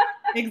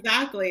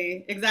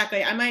 Exactly.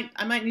 I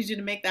might need you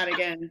to make that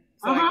again.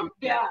 So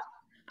yeah.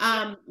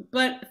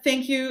 But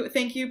thank you,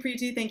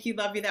 Preeti. Thank you,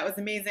 Lovie. That was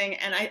amazing.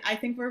 And I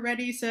think we're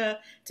ready to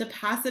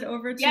pass it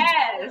over to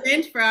Junior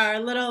Mintt for our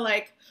little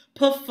like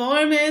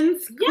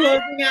performance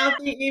closing out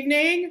the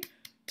evening.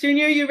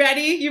 Junior, you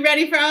ready? You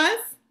ready for us?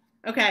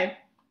 Okay.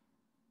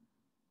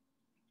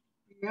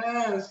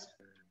 Yes.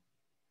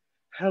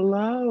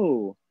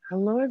 Hello,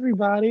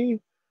 everybody.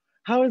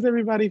 How is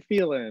everybody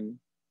feeling?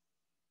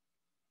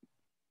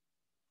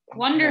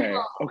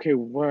 Wonderful. Okay,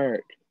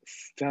 work.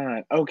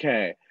 Done.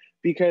 Okay.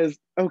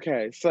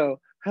 So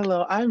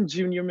hello, I'm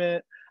Junior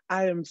Mintt.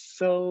 I am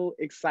so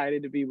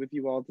excited to be with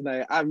you all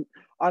tonight. I'm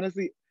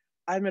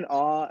in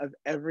awe of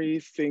every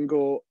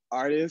single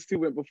artist who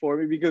went before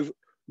me, because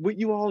what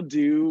you all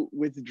do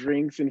with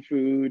drinks and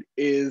food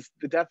is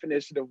the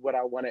definition of what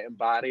I want to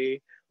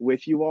embody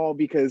with you all,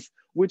 because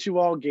what you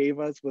all gave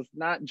us was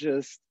not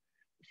just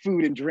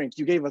food and drink.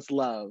 You gave us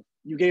love.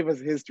 You gave us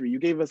history. You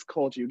gave us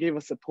culture. You gave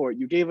us support.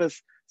 You gave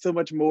us so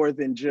much more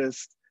than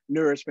just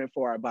nourishment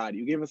for our body.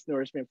 You gave us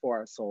nourishment for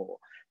our soul.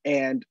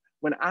 And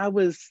when I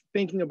was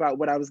thinking about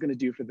what I was going to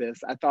do for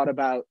this, I thought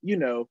about, you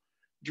know,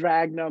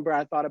 drag number.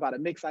 I thought about a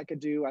mix I could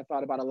do. I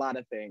thought about a lot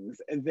of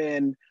things. And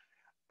then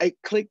it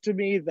clicked to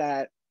me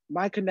that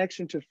my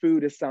connection to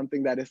food is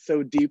something that is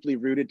so deeply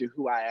rooted to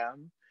who I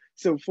am.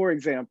 So for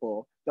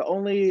example, the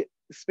only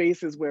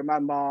spaces where my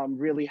mom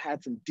really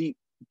had some deep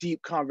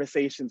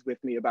conversations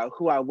with me about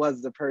who I was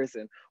as a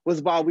person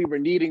was while we were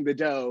kneading the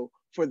dough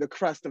for the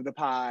crust of the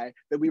pie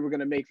that we were going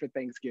to make for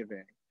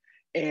Thanksgiving.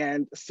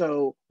 And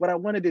so what I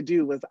wanted to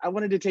do was I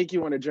wanted to take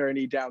you on a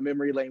journey down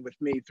memory lane with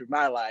me through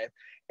my life,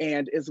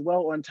 and as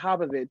well on top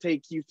of it,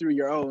 take you through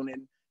your own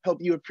and help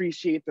you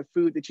appreciate the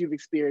food that you've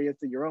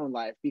experienced in your own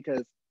life.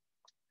 Because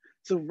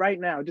so right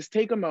now, just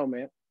take a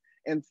moment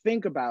and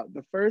think about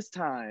the first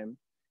time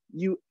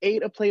you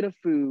ate a plate of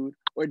food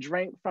or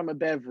drank from a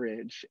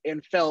beverage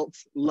and felt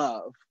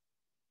love,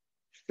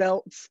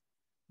 felt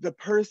the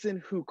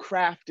person who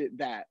crafted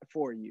that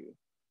for you,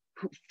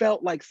 who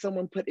felt like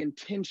someone put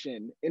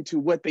intention into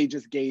what they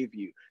just gave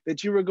you,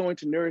 that you were going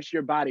to nourish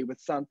your body with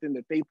something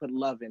that they put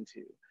love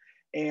into.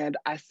 And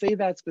I say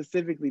that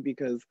specifically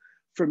because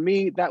for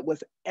me, that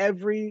was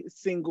every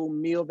single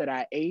meal that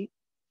I ate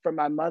from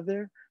my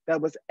mother.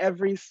 That was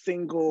every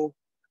single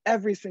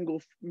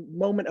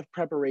moment of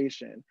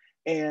preparation.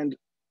 And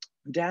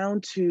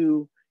down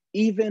to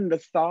even the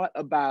thought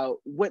about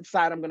what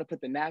side I'm going to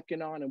put the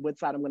napkin on and what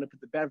side I'm going to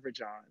put the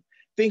beverage on,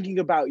 thinking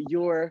about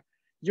your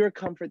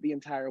comfort the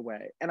entire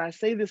way. And I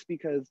say this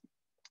because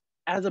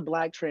as a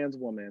Black trans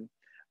woman,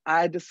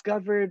 I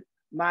discovered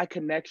my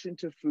connection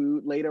to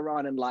food later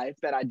on in life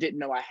that I didn't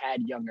know I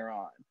had younger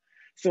on.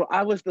 So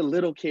I was the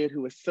little kid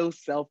who was so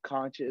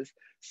self-conscious,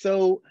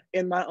 so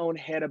in my own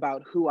head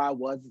about who I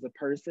was as a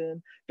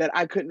person, that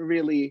I couldn't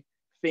really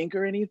think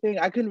or anything.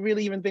 I couldn't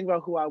really even think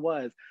about who I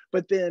was.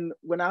 But then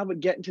when I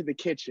would get into the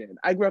kitchen,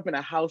 I grew up in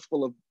a house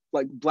full of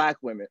like Black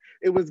women.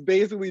 It was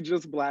basically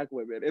just Black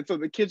women. And so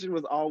the kitchen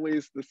was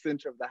always the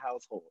center of the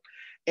household.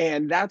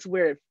 And that's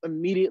where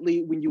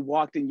immediately when you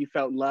walked in, you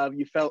felt love.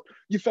 You felt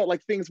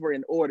like things were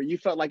in order. You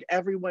felt like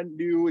everyone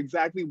knew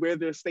exactly where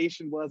their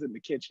station was in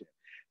the kitchen.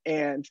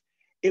 And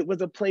it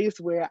was a place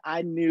where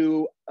I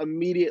knew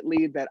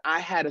immediately that I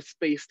had a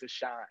space to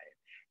shine.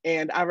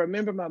 And I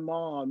remember my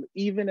mom,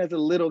 even as a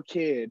little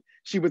kid,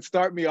 she would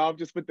start me off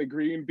just with the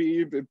green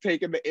beans and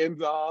taking the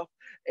ends off.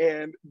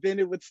 And then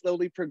it would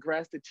slowly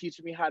progress to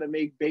teach me how to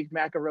make baked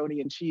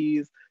macaroni and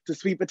cheese, to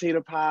sweet potato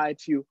pie,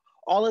 to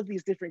all of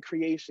these different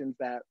creations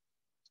that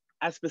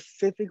I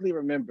specifically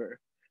remember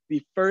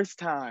the first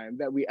time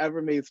that we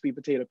ever made sweet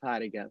potato pie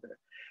together.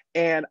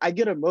 And I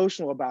get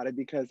emotional about it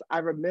because I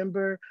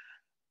remember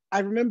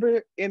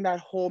in that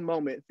whole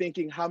moment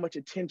thinking how much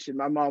attention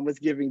my mom was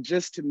giving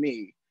just to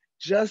me,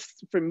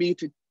 just for me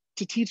to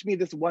teach me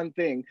this one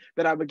thing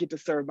that I would get to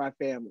serve my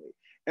family.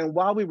 And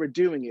while we were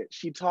doing it,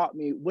 she taught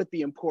me what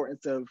the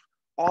importance of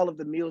all of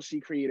the meals she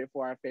created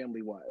for our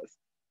family was.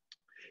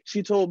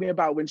 She told me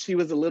about when she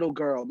was a little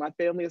girl. My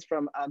family is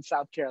from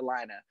South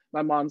Carolina,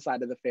 my mom's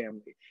side of the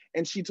family.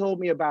 And she told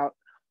me about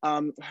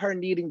her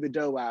kneading the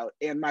dough out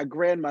and my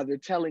grandmother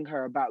telling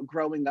her about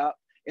growing up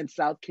in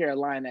South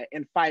Carolina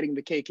and fighting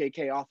the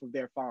KKK off of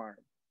their farm.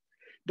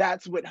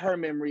 That's what her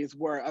memories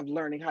were of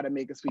learning how to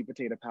make a sweet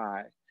potato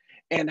pie.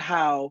 And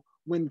how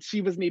when she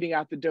was kneading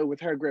out the dough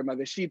with her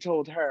grandmother, she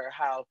told her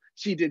how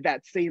she did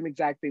that same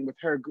exact thing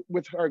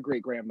with her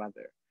great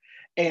grandmother.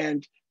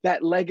 And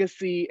that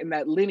legacy and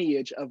that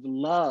lineage of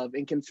love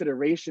and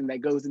consideration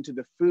that goes into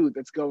the food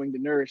that's going to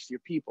nourish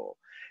your people.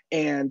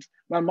 And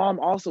my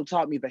mom also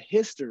taught me the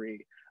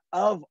history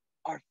of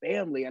our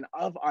family and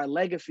of our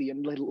legacy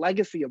and the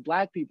legacy of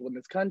Black people in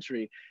this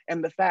country.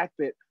 And the fact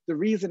that the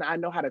reason I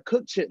know how to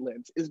cook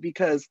chitlins is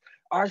because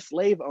our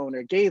slave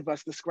owner gave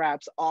us the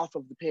scraps off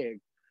of the pig,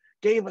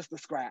 gave us the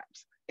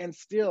scraps. And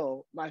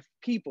still my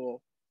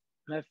people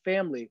my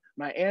family,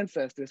 my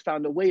ancestors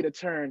found a way to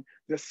turn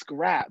the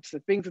scraps, the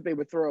things that they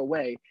would throw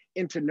away,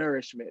 into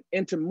nourishment,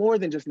 into more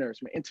than just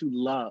nourishment, into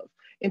love,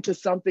 into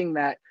something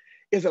that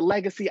is a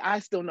legacy I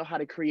still know how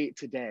to create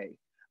today.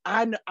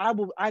 I know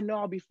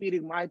I'll be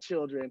feeding my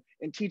children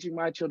and teaching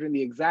my children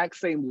the exact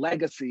same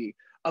legacy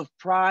of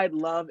pride,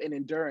 love, and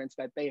endurance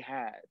that they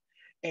had.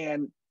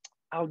 And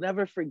I'll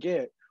never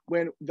forget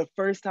when the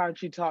first time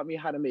she taught me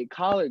how to make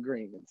collard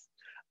greens.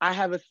 I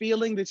have a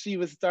feeling that she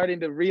was starting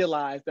to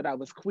realize that I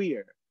was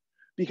queer.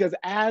 Because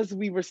as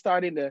we were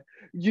starting to,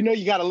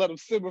 you gotta let them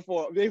simmer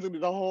for basically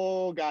the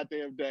whole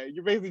goddamn day.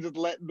 You're basically just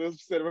letting them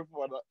simmer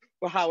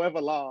for however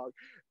long.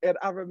 And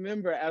I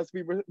remember as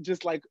we were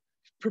just like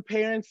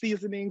preparing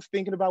seasonings,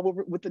 thinking about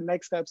what the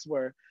next steps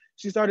were,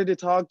 she started to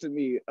talk to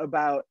me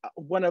about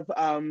one of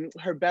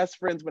her best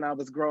friends when I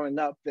was growing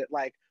up that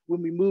like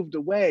when we moved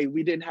away,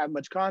 we didn't have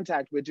much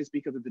contact with just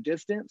because of the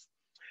distance.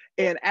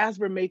 And as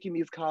we're making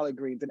these collard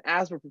greens and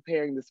as we're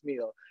preparing this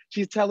meal,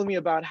 she's telling me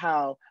about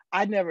how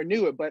I never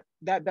knew it, but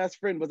that best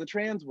friend was a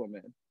trans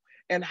woman.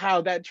 And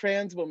how that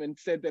trans woman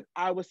said that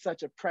I was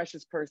such a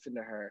precious person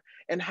to her.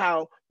 And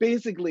how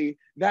basically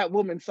that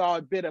woman saw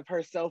a bit of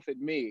herself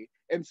in me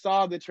and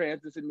saw the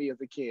transness in me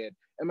as a kid.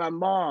 And my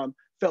mom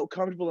felt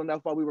comfortable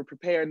enough while we were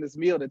preparing this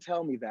meal to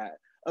tell me that.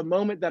 A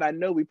moment that I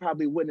know we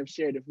probably wouldn't have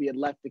shared if we had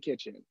left the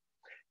kitchen.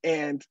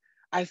 And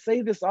I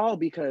say this all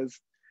because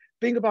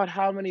think about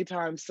how many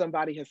times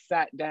somebody has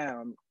sat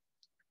down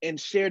and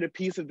shared a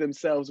piece of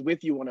themselves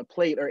with you on a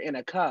plate or in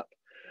a cup.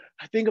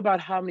 I think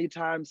about how many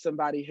times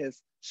somebody has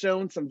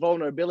shown some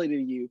vulnerability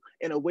to you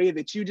in a way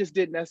that you just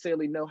didn't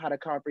necessarily know how to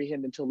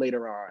comprehend until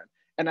later on.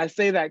 And I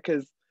say that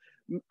because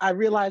I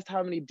realized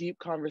how many deep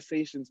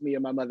conversations me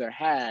and my mother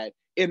had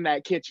in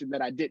that kitchen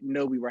that I didn't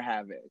know we were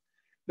having.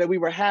 That we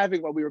were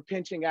having while we were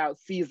pinching out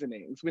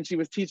seasonings, when she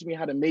was teaching me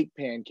how to make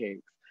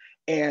pancakes.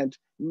 And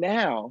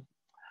now,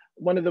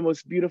 one of the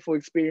most beautiful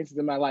experiences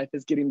in my life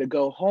is getting to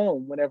go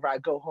home whenever I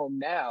go home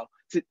now.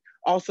 To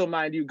also,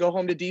 mind you, go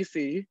home to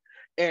DC,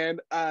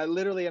 and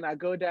literally, and I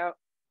go down,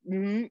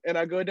 and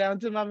I go down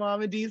to my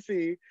mom in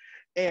DC,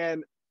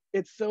 and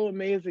it's so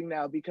amazing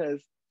now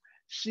because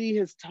she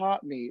has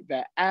taught me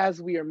that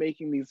as we are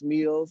making these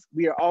meals,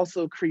 we are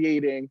also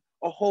creating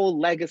a whole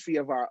legacy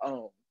of our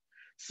own.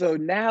 So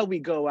now we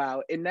go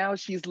out, and now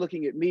she's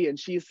looking at me and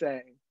she's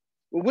saying,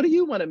 well, what do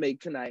you want to make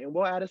tonight? And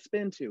we'll add a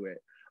spin to it.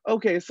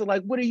 Okay, so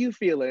like, what are you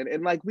feeling?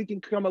 And like, we can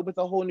come up with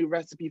a whole new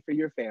recipe for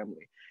your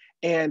family.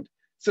 And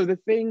so the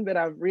thing that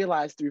I've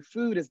realized through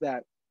food is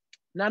that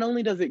not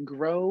only does it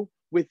grow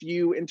with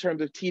you in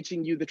terms of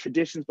teaching you the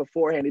traditions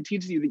beforehand, it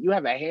teaches you that you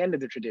have a hand in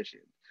the tradition.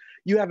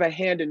 You have a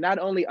hand in not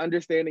only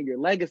understanding your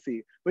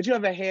legacy, but you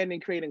have a hand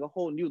in creating a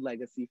whole new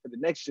legacy for the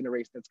next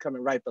generation that's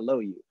coming right below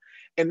you.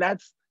 And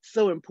that's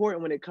so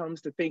important when it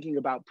comes to thinking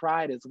about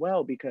pride as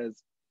well,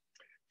 because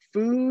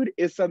food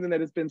is something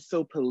that has been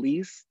so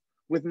policed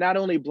with not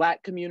only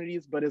Black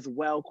communities, but as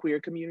well queer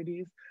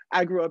communities.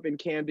 I grew up in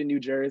Camden, New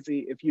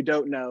Jersey. If you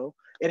don't know,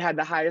 it had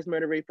the highest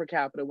murder rate per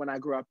capita when I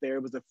grew up there.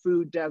 It was a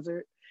food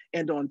desert.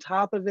 And on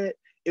top of it,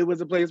 it was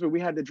a place where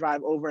we had to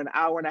drive over an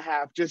hour and a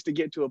half just to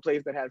get to a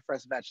place that had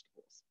fresh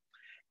vegetables.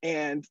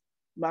 And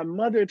my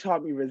mother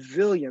taught me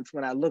resilience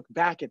when I look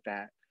back at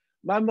that.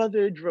 My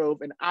mother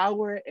drove an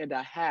hour and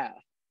a half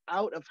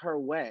out of her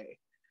way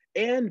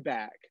and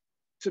back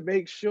to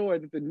make sure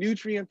that the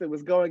nutrient that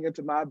was going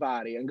into my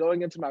body and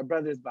going into my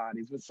brother's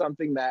bodies was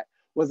something that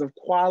was of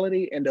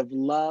quality and of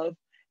love.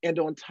 And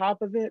on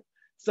top of it,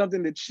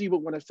 something that she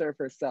would want to serve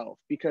herself.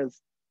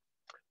 Because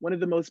one of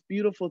the most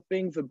beautiful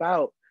things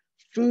about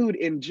food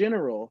in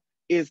general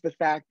is the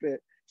fact that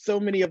so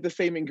many of the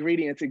same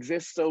ingredients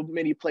exist so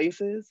many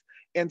places.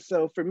 And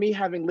so for me,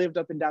 having lived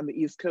up and down the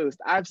East Coast,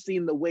 I've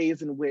seen the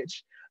ways in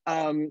which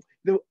the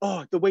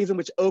ways in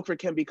which okra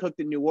can be cooked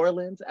in New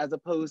Orleans, as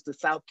opposed to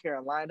South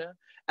Carolina,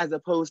 as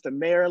opposed to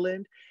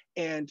Maryland.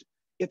 And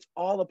it's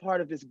all a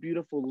part of this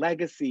beautiful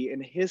legacy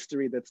and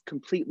history that's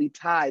completely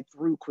tied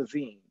through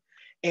cuisine.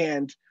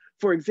 And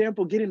for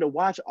example, getting to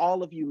watch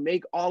all of you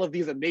make all of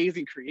these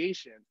amazing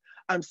creations,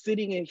 I'm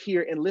sitting in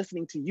here and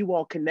listening to you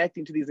all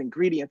connecting to these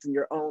ingredients in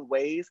your own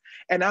ways.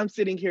 And I'm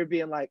sitting here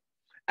being like,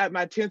 at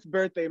my 10th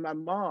birthday, my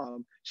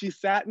mom, she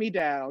sat me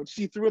down,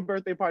 she threw a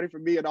birthday party for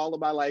me and all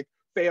of my like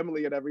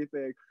family and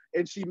everything.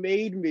 And she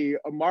made me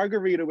a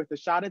margarita with a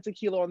shot of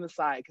tequila on the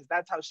side, because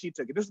that's how she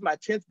took it. This is my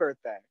 10th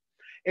birthday.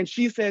 And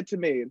she said to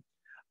me,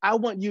 I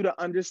want you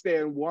to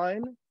understand,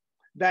 one,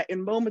 that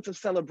in moments of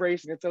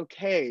celebration, it's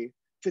okay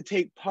to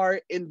take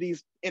part in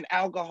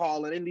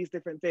alcohol and in these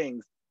different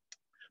things.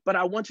 But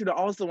I want you to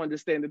also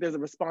understand that there's a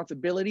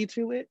responsibility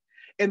to it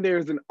and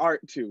there's an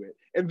art to it.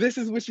 And this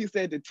is what she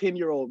said to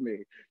 10-year-old me.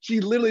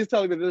 She literally is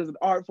telling me there's an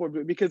art for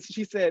it, because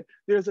she said,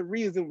 there's a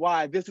reason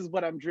why this is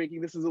what I'm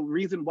drinking. This is a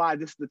reason why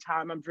this is the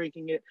time I'm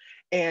drinking it.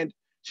 And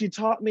she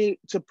taught me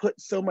to put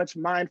so much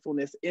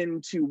mindfulness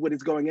into what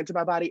is going into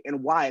my body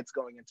and why it's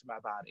going into my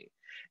body.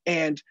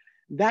 And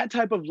that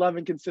type of love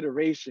and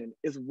consideration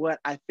is what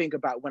I think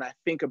about when I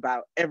think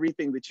about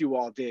everything that you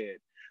all did,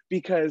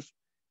 because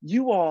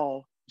you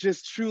all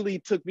just truly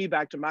took me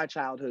back to my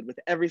childhood with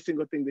every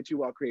single thing that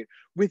you all created,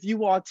 with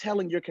you all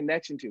telling your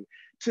connection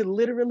to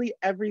literally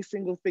every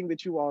single thing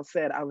that you all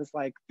said. I was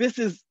like, this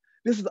is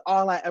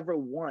all I ever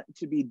want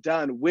to be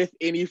done with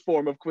any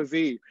form of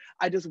cuisine.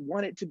 I just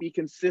want it to be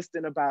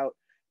consistent about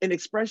an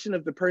expression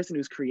of the person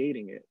who's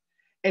creating it.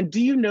 And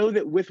do you know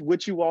that with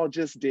what you all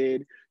just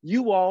did,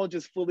 you all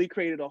just fully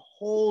created a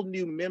whole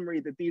new memory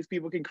that these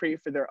people can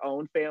create for their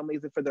own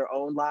families and for their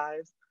own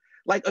lives?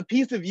 Like, a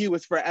piece of you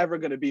is forever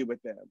going to be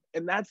with them.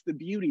 And that's the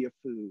beauty of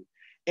food.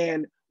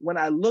 And when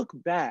I look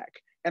back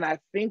and I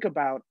think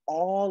about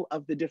all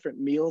of the different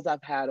meals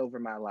I've had over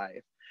my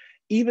life,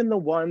 even the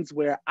ones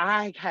where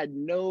I had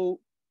no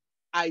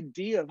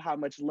idea of how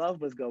much love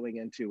was going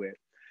into it.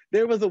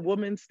 There was a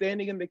woman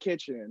standing in the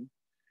kitchen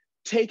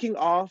taking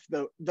off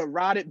the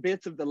rotted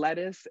bits of the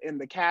lettuce and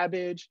the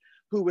cabbage,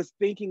 who was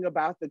thinking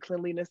about the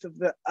cleanliness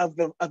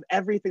of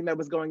everything that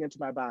was going into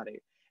my body.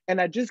 And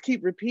I just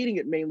keep repeating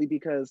it mainly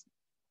because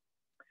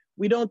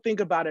we don't think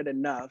about it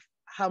enough,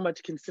 how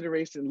much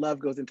consideration and love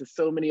goes into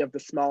so many of the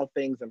small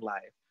things in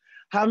life.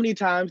 How many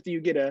times do you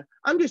get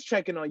I'm just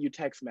checking on you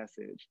text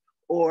message,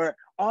 or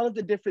all of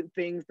the different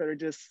things that are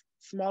just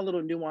small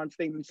little nuanced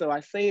things? And so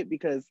I say it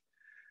because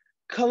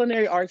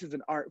culinary arts is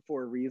an art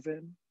for a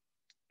reason.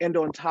 And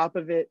on top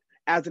of it,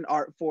 as an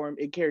art form,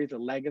 it carries a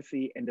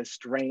legacy and a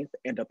strength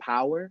and a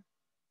power.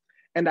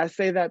 And I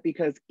say that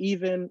because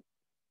even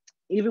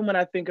when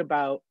I think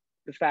about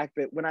the fact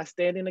that when I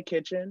stand in the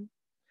kitchen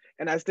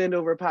and I stand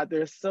over a pot,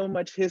 there's so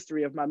much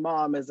history of my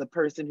mom as a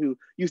person who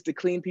used to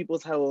clean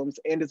people's homes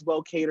and as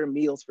well cater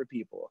meals for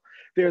people.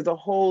 There's a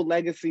whole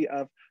legacy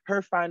of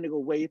her finding a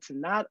way to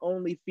not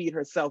only feed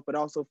herself, but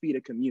also feed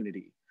a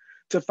community,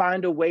 to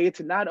find a way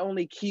to not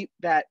only keep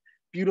that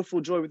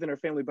beautiful joy within her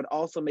family, but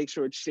also make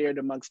sure it's shared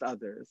amongst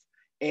others.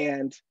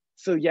 And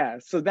so, yeah,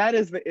 so that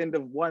is the end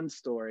of one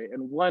story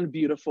and one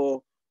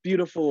beautiful,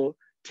 beautiful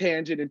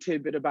tangent and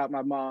tidbit about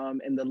my mom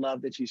and the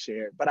love that she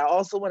shared. But I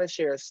also want to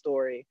share a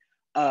story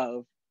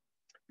of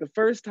the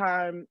first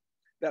time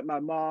that my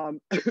mom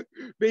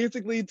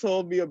basically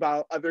told me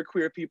about other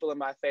queer people in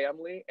my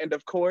family. And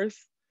of course,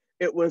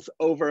 it was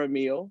over a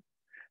meal.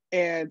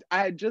 And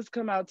I had just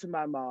come out to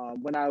my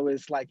mom when I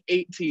was like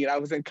 18. I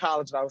was in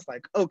college and I was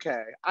like,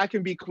 okay, I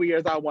can be queer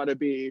as I want to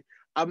be.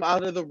 I'm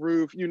out of the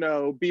roof,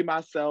 be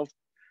myself,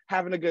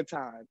 having a good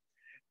time.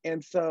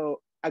 And so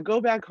I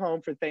go back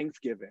home for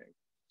Thanksgiving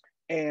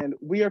and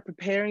we are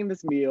preparing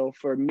this meal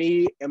for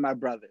me and my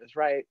brothers,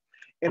 right?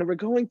 And we're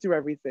going through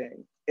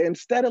everything. And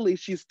steadily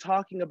she's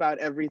talking about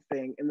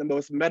everything in the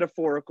most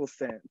metaphorical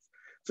sense.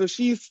 So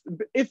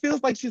it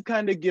feels like she's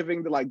kind of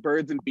giving the like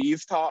birds and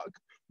bees talk,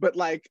 but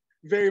like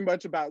very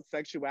much about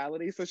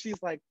sexuality. So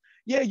she's like,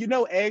 yeah,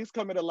 eggs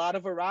come in a lot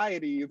of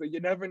varieties, and you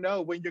never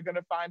know when you're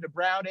gonna find a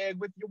brown egg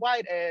with your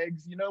white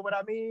eggs, you know what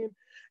I mean?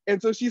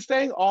 And so she's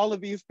saying all of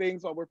these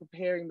things while we're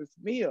preparing this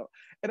meal.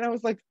 And I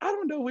was like, I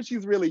don't know what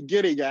she's really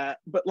getting at,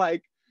 but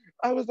like,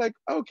 I was like,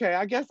 okay,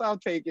 I guess I'll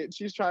take it.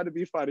 She's trying to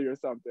be funny or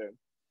something.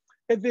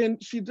 And then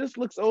she just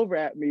looks over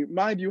at me,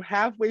 mind you,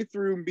 halfway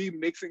through me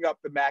mixing up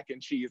the mac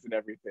and cheese and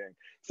everything.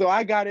 So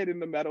I got it in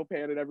the metal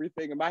pan and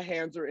everything, and my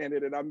hands are in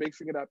it, and I'm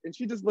mixing it up. And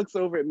she just looks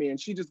over at me and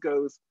she just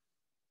goes,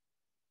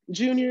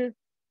 Junior,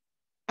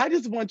 I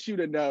just want you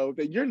to know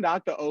that you're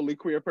not the only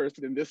queer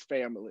person in this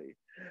family.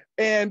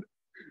 And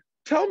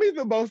tell me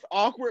the most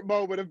awkward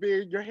moment of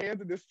being your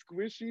hands in this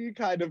squishy,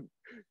 kind of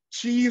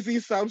cheesy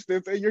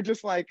substance, and you're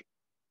just like,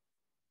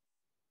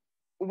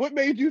 what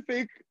made you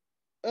think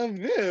of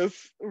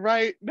this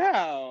right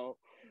now?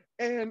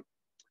 And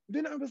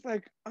then I was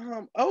like,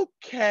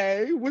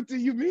 okay, what do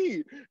you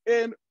mean?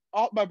 And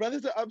my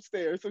brothers are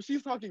upstairs, so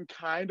she's talking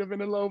kind of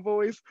in a low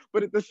voice,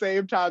 but at the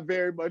same time,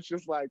 very much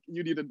just like,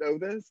 you need to know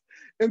this.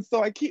 And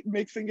so I keep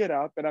mixing it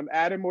up and I'm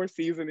adding more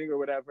seasoning or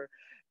whatever.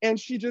 And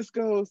she just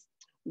goes,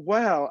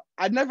 well,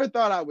 I never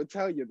thought I would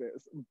tell you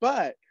this,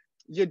 but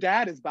your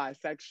dad is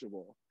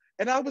bisexual.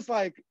 And I was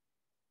like,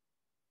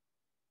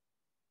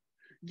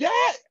 yeah,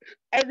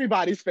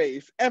 everybody's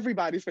face,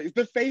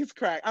 the face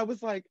crack. I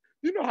was like,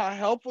 you know how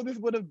helpful this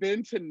would have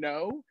been to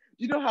know?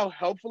 You know how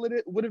helpful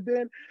it would have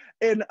been?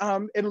 And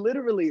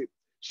literally,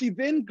 she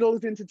then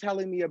goes into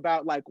telling me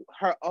about like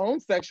her own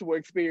sexual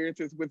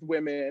experiences with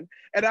women.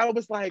 And I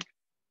was like,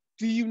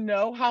 do you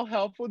know how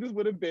helpful this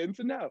would have been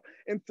to know?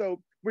 And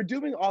so we're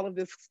doing all of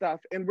this stuff,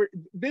 and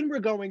we're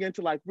going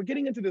into we're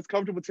getting into this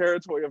comfortable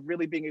territory of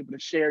really being able to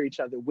share each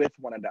other with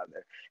one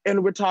another.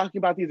 And we're talking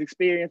about these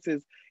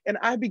experiences. And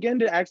I began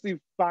to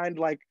actually find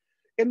like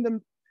in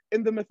the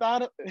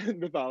methodology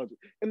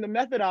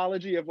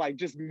of like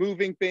just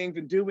moving things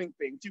and doing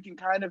things, you can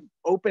kind of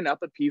open up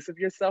a piece of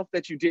yourself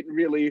that you didn't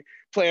really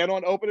plan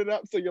on opening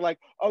up. So you're like,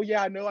 oh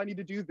yeah, I know I need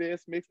to do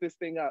this, mix this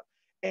thing up.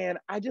 And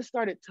I just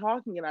started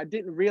talking and I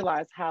didn't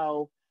realize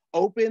how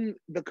open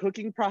the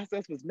cooking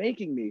process was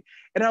making me.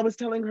 And I was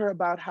telling her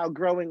about how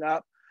growing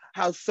up,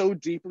 how so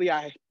deeply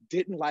I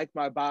didn't like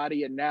my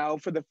body. And now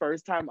for the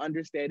first time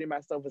understanding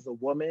myself as a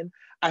woman,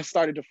 I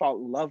started to fall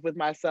in love with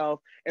myself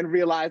and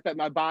realize that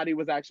my body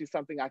was actually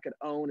something I could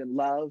own and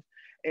love,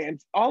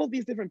 and all of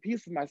these different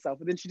pieces of myself.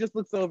 And then she just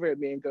looks over at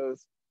me and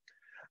goes,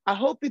 I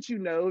hope that you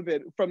know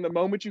that from the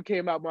moment you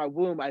came out my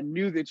womb, I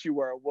knew that you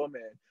were a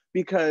woman,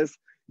 because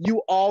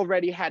you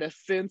already had a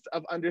sense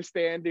of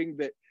understanding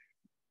that,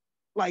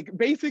 like,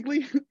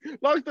 basically,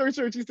 long story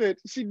short, she said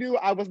she knew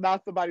I was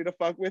not somebody to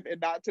fuck with,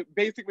 and not to,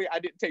 basically, I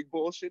didn't take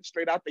bullshit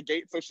straight out the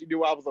gate, so she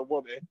knew I was a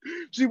woman.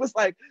 She was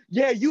like,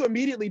 yeah, you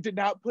immediately did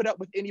not put up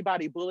with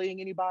anybody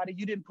bullying anybody.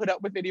 You didn't put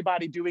up with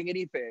anybody doing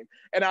anything.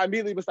 And I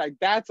immediately was like,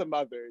 that's a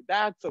mother.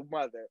 That's a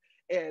mother.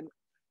 And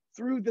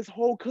through this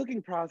whole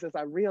cooking process,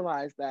 I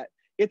realized that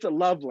it's a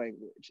love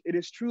language. It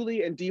is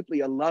truly and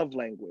deeply a love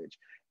language.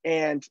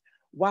 And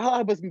while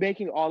I was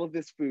making all of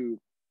this food,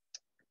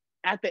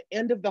 at the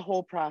end of the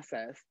whole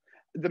process,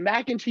 the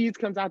mac and cheese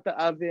comes out the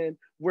oven.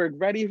 We're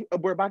ready.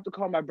 We're about to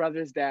call my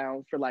brothers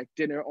down for like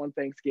dinner on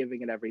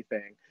Thanksgiving and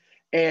everything.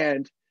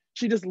 And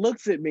she just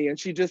looks at me and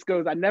she just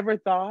goes, I never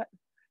thought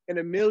in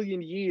a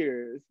million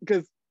years,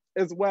 because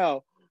as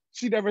well,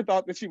 she never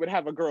thought that she would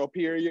have a girl,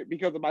 period,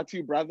 because of my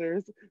two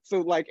brothers.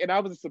 So like, and I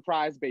was a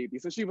surprise baby.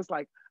 So she was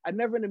like, I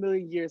never in a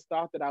million years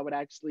thought that I would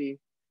actually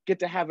get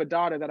to have a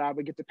daughter that I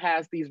would get to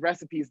pass these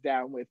recipes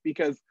down with.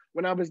 Because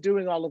when I was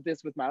doing all of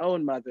this with my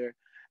own mother,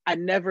 I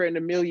never in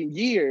a million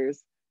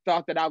years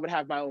thought that I would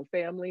have my own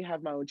family,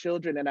 have my own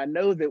children. And I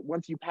know that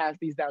once you pass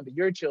these down to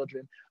your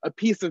children, a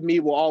piece of me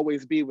will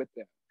always be with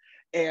them.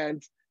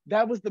 And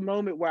that was the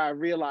moment where I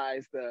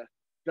realized the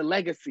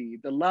legacy,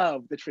 the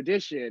love, the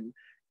tradition,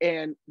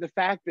 and the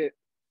fact that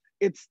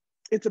it's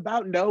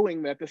about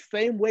knowing that the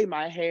same way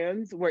my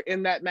hands were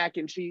in that mac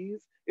and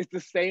cheese, it's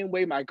the same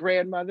way my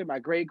grandmother, my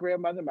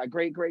great-grandmother, my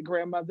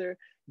great-great-grandmother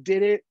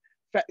did it,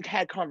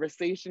 had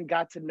conversation,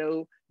 got to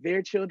know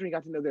their children,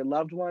 got to know their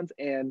loved ones.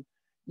 And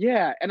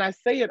yeah, and I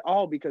say it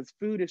all because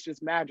food is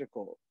just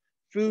magical.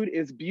 Food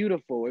is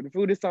beautiful, and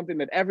food is something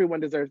that everyone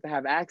deserves to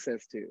have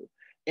access to.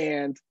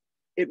 And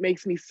it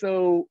makes me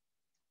so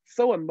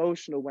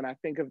emotional when I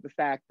think of the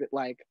fact that,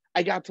 like,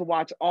 I got to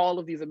watch all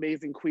of these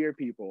amazing queer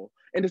people,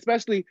 and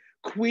especially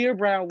queer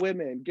brown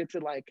women, get to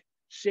like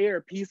share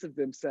a piece of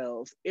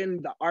themselves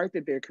in the art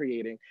that they're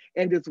creating,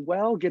 and as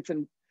well get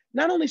to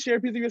not only share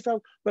a piece of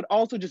yourself, but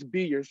also just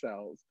be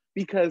yourselves.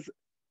 Because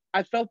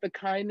I felt the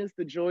kindness,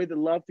 the joy, the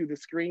love through the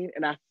screen,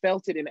 and I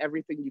felt it in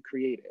everything you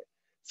created.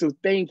 So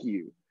thank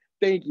you.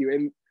 Thank you.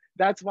 And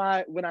that's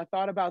why when I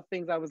thought about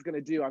things I was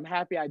gonna do, I'm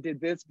happy I did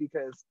this,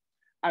 because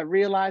I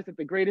realized that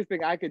the greatest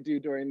thing I could do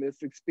during this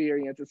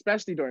experience,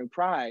 especially during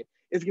Pride,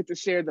 is get to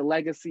share the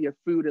legacy of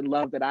food and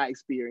love that I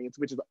experienced,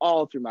 which is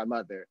all through my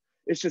mother.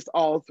 It's just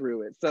all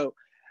through it. So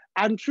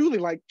I'm truly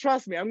like,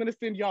 trust me, I'm gonna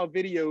send y'all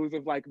videos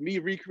of like me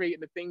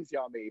recreating the things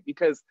y'all made,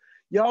 because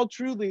y'all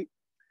truly,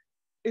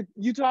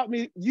 you taught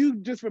me, you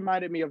just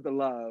reminded me of the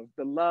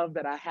love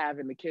that I have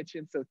in the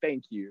kitchen. So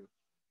thank you.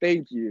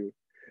 Thank you.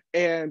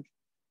 And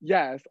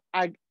yes,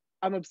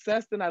 I'm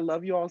obsessed and I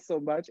love you all so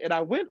much. And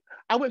I went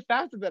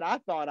faster than I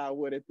thought I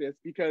would at this,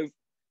 because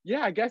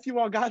yeah, I guess you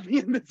all got me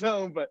in the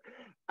zone, but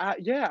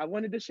yeah, I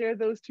wanted to share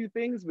those two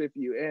things with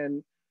you.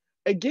 And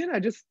again,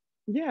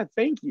 yeah,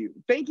 thank you.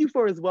 Thank you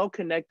for as well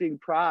connecting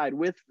Pride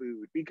with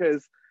food,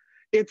 because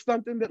it's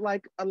something that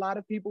like a lot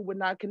of people would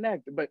not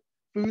connect, but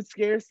food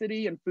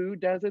scarcity and food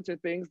deserts are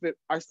things that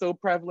are so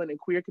prevalent in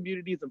queer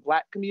communities and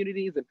Black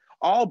communities and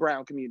all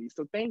brown communities.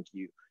 So thank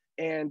you.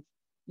 And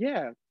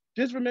yeah,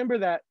 just remember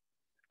that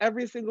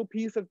every single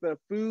piece of the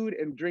food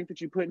and drink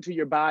that you put into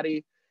your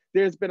body,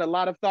 there's been a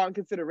lot of thought and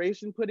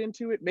consideration put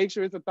into it. Make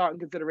sure it's a thought and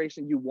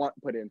consideration you want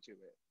put into it.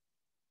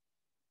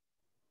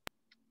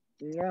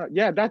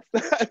 Yeah,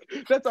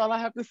 that's all I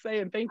have to say,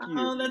 and thank you.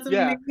 Oh, that's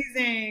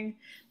amazing.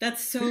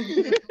 That's so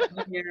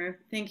beautiful here.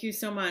 Thank you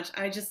so much.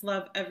 I just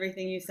love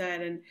everything you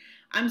said, and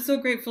I'm so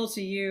grateful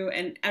to you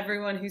and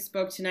everyone who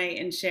spoke tonight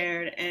and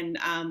shared. And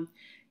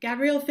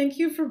Gabrielle, thank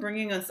you for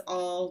bringing us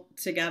all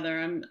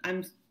together.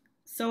 I'm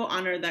so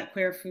honored that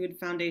Queer Food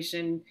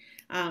Foundation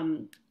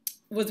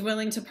was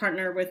willing to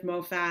partner with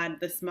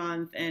MOFAD this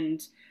month.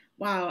 And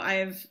wow,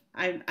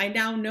 I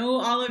now know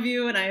all of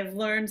you, and I've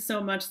learned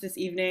so much this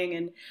evening.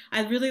 And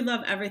I really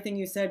love everything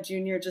you said,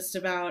 Junior, just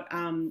about,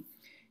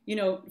 you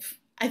know,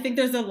 I think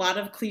there's a lot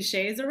of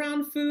cliches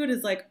around food,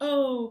 is like,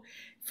 oh,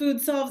 food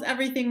solves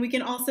everything. We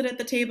can all sit at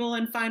the table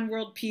and find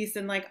world peace.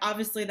 And like,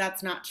 obviously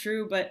that's not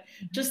true, but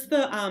just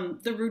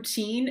the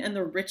routine and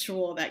the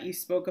ritual that you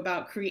spoke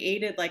about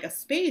created like a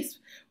space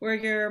where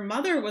your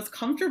mother was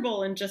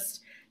comfortable and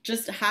just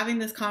having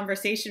this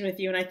conversation with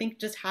you. And I think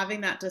just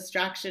having that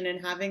distraction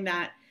and having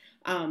that,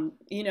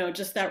 you know,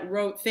 just that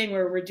rote thing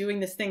where we're doing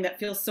this thing that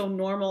feels so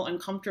normal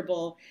and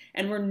comfortable,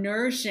 and we're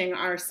nourishing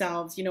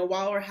ourselves, you know,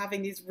 while we're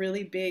having these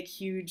really big,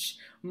 huge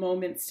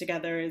moments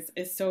together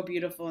is so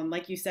beautiful. And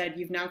like you said,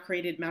 you've now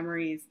created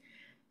memories.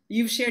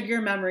 You've shared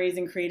your memories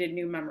and created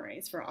new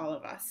memories for all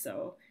of us.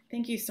 So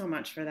thank you so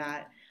much for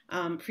that.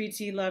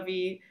 Preeti,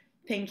 Lovie,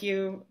 thank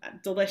you.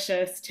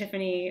 Delicious.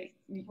 Tiffanie,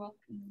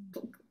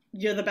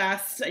 you're the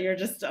best. You're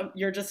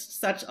just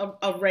such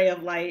a ray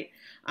of light.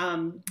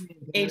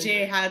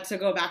 AJ had to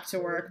go back to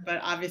work, but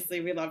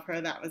obviously we love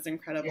her. That was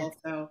incredible.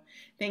 So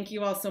thank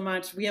you all so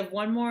much. We have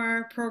one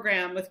more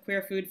program with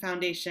Queer Food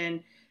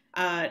Foundation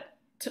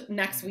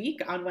next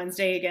week on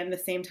Wednesday, again, the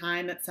same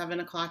time at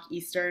 7:00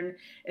 Eastern.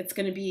 It's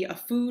going to be a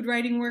food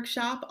writing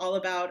workshop all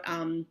about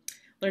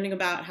learning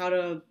about how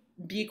to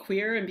be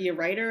queer and be a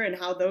writer and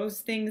how those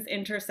things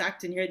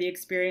intersect and hear the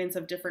experience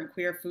of different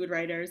queer food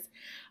writers.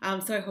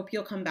 So I hope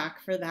you'll come back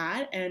for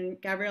that.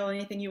 And Gabrielle,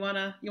 anything you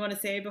wanna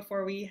say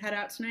before we head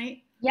out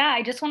tonight? Yeah,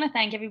 I just want to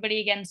thank everybody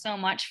again so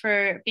much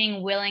for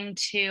being willing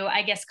to,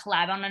 I guess,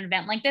 collab on an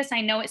event like this. I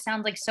know it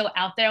sounds like so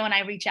out there when I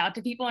reach out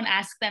to people and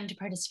ask them to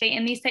participate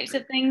in these types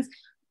of things,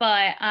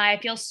 but I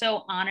feel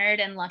so honored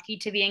and lucky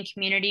to be in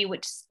community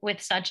with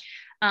such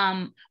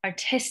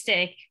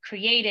artistic,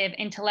 creative,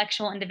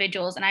 intellectual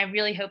individuals. And I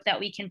really hope that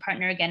we can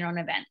partner again on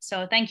an event.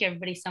 So thank you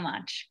everybody so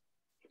much.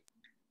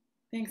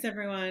 Thanks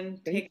everyone.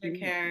 Take good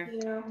care.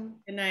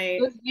 Good night.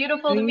 It was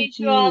beautiful to meet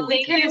you all.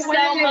 Thank you so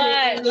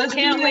much.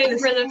 Can't wait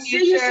for the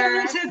future. See you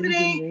soon,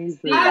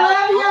 Tiffanie.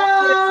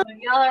 I love y'all.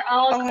 Y'all are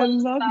all I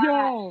love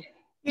y'all.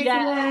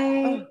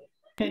 Yeah.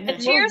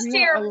 Cheers to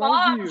your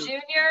mom,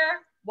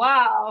 Junior.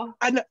 Wow.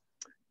 I know.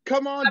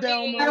 Come on,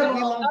 Delma.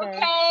 We love her.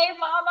 Okay,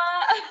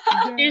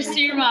 mama. Cheers to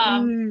your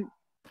mom.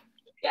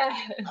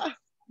 Yes.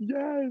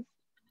 Yes.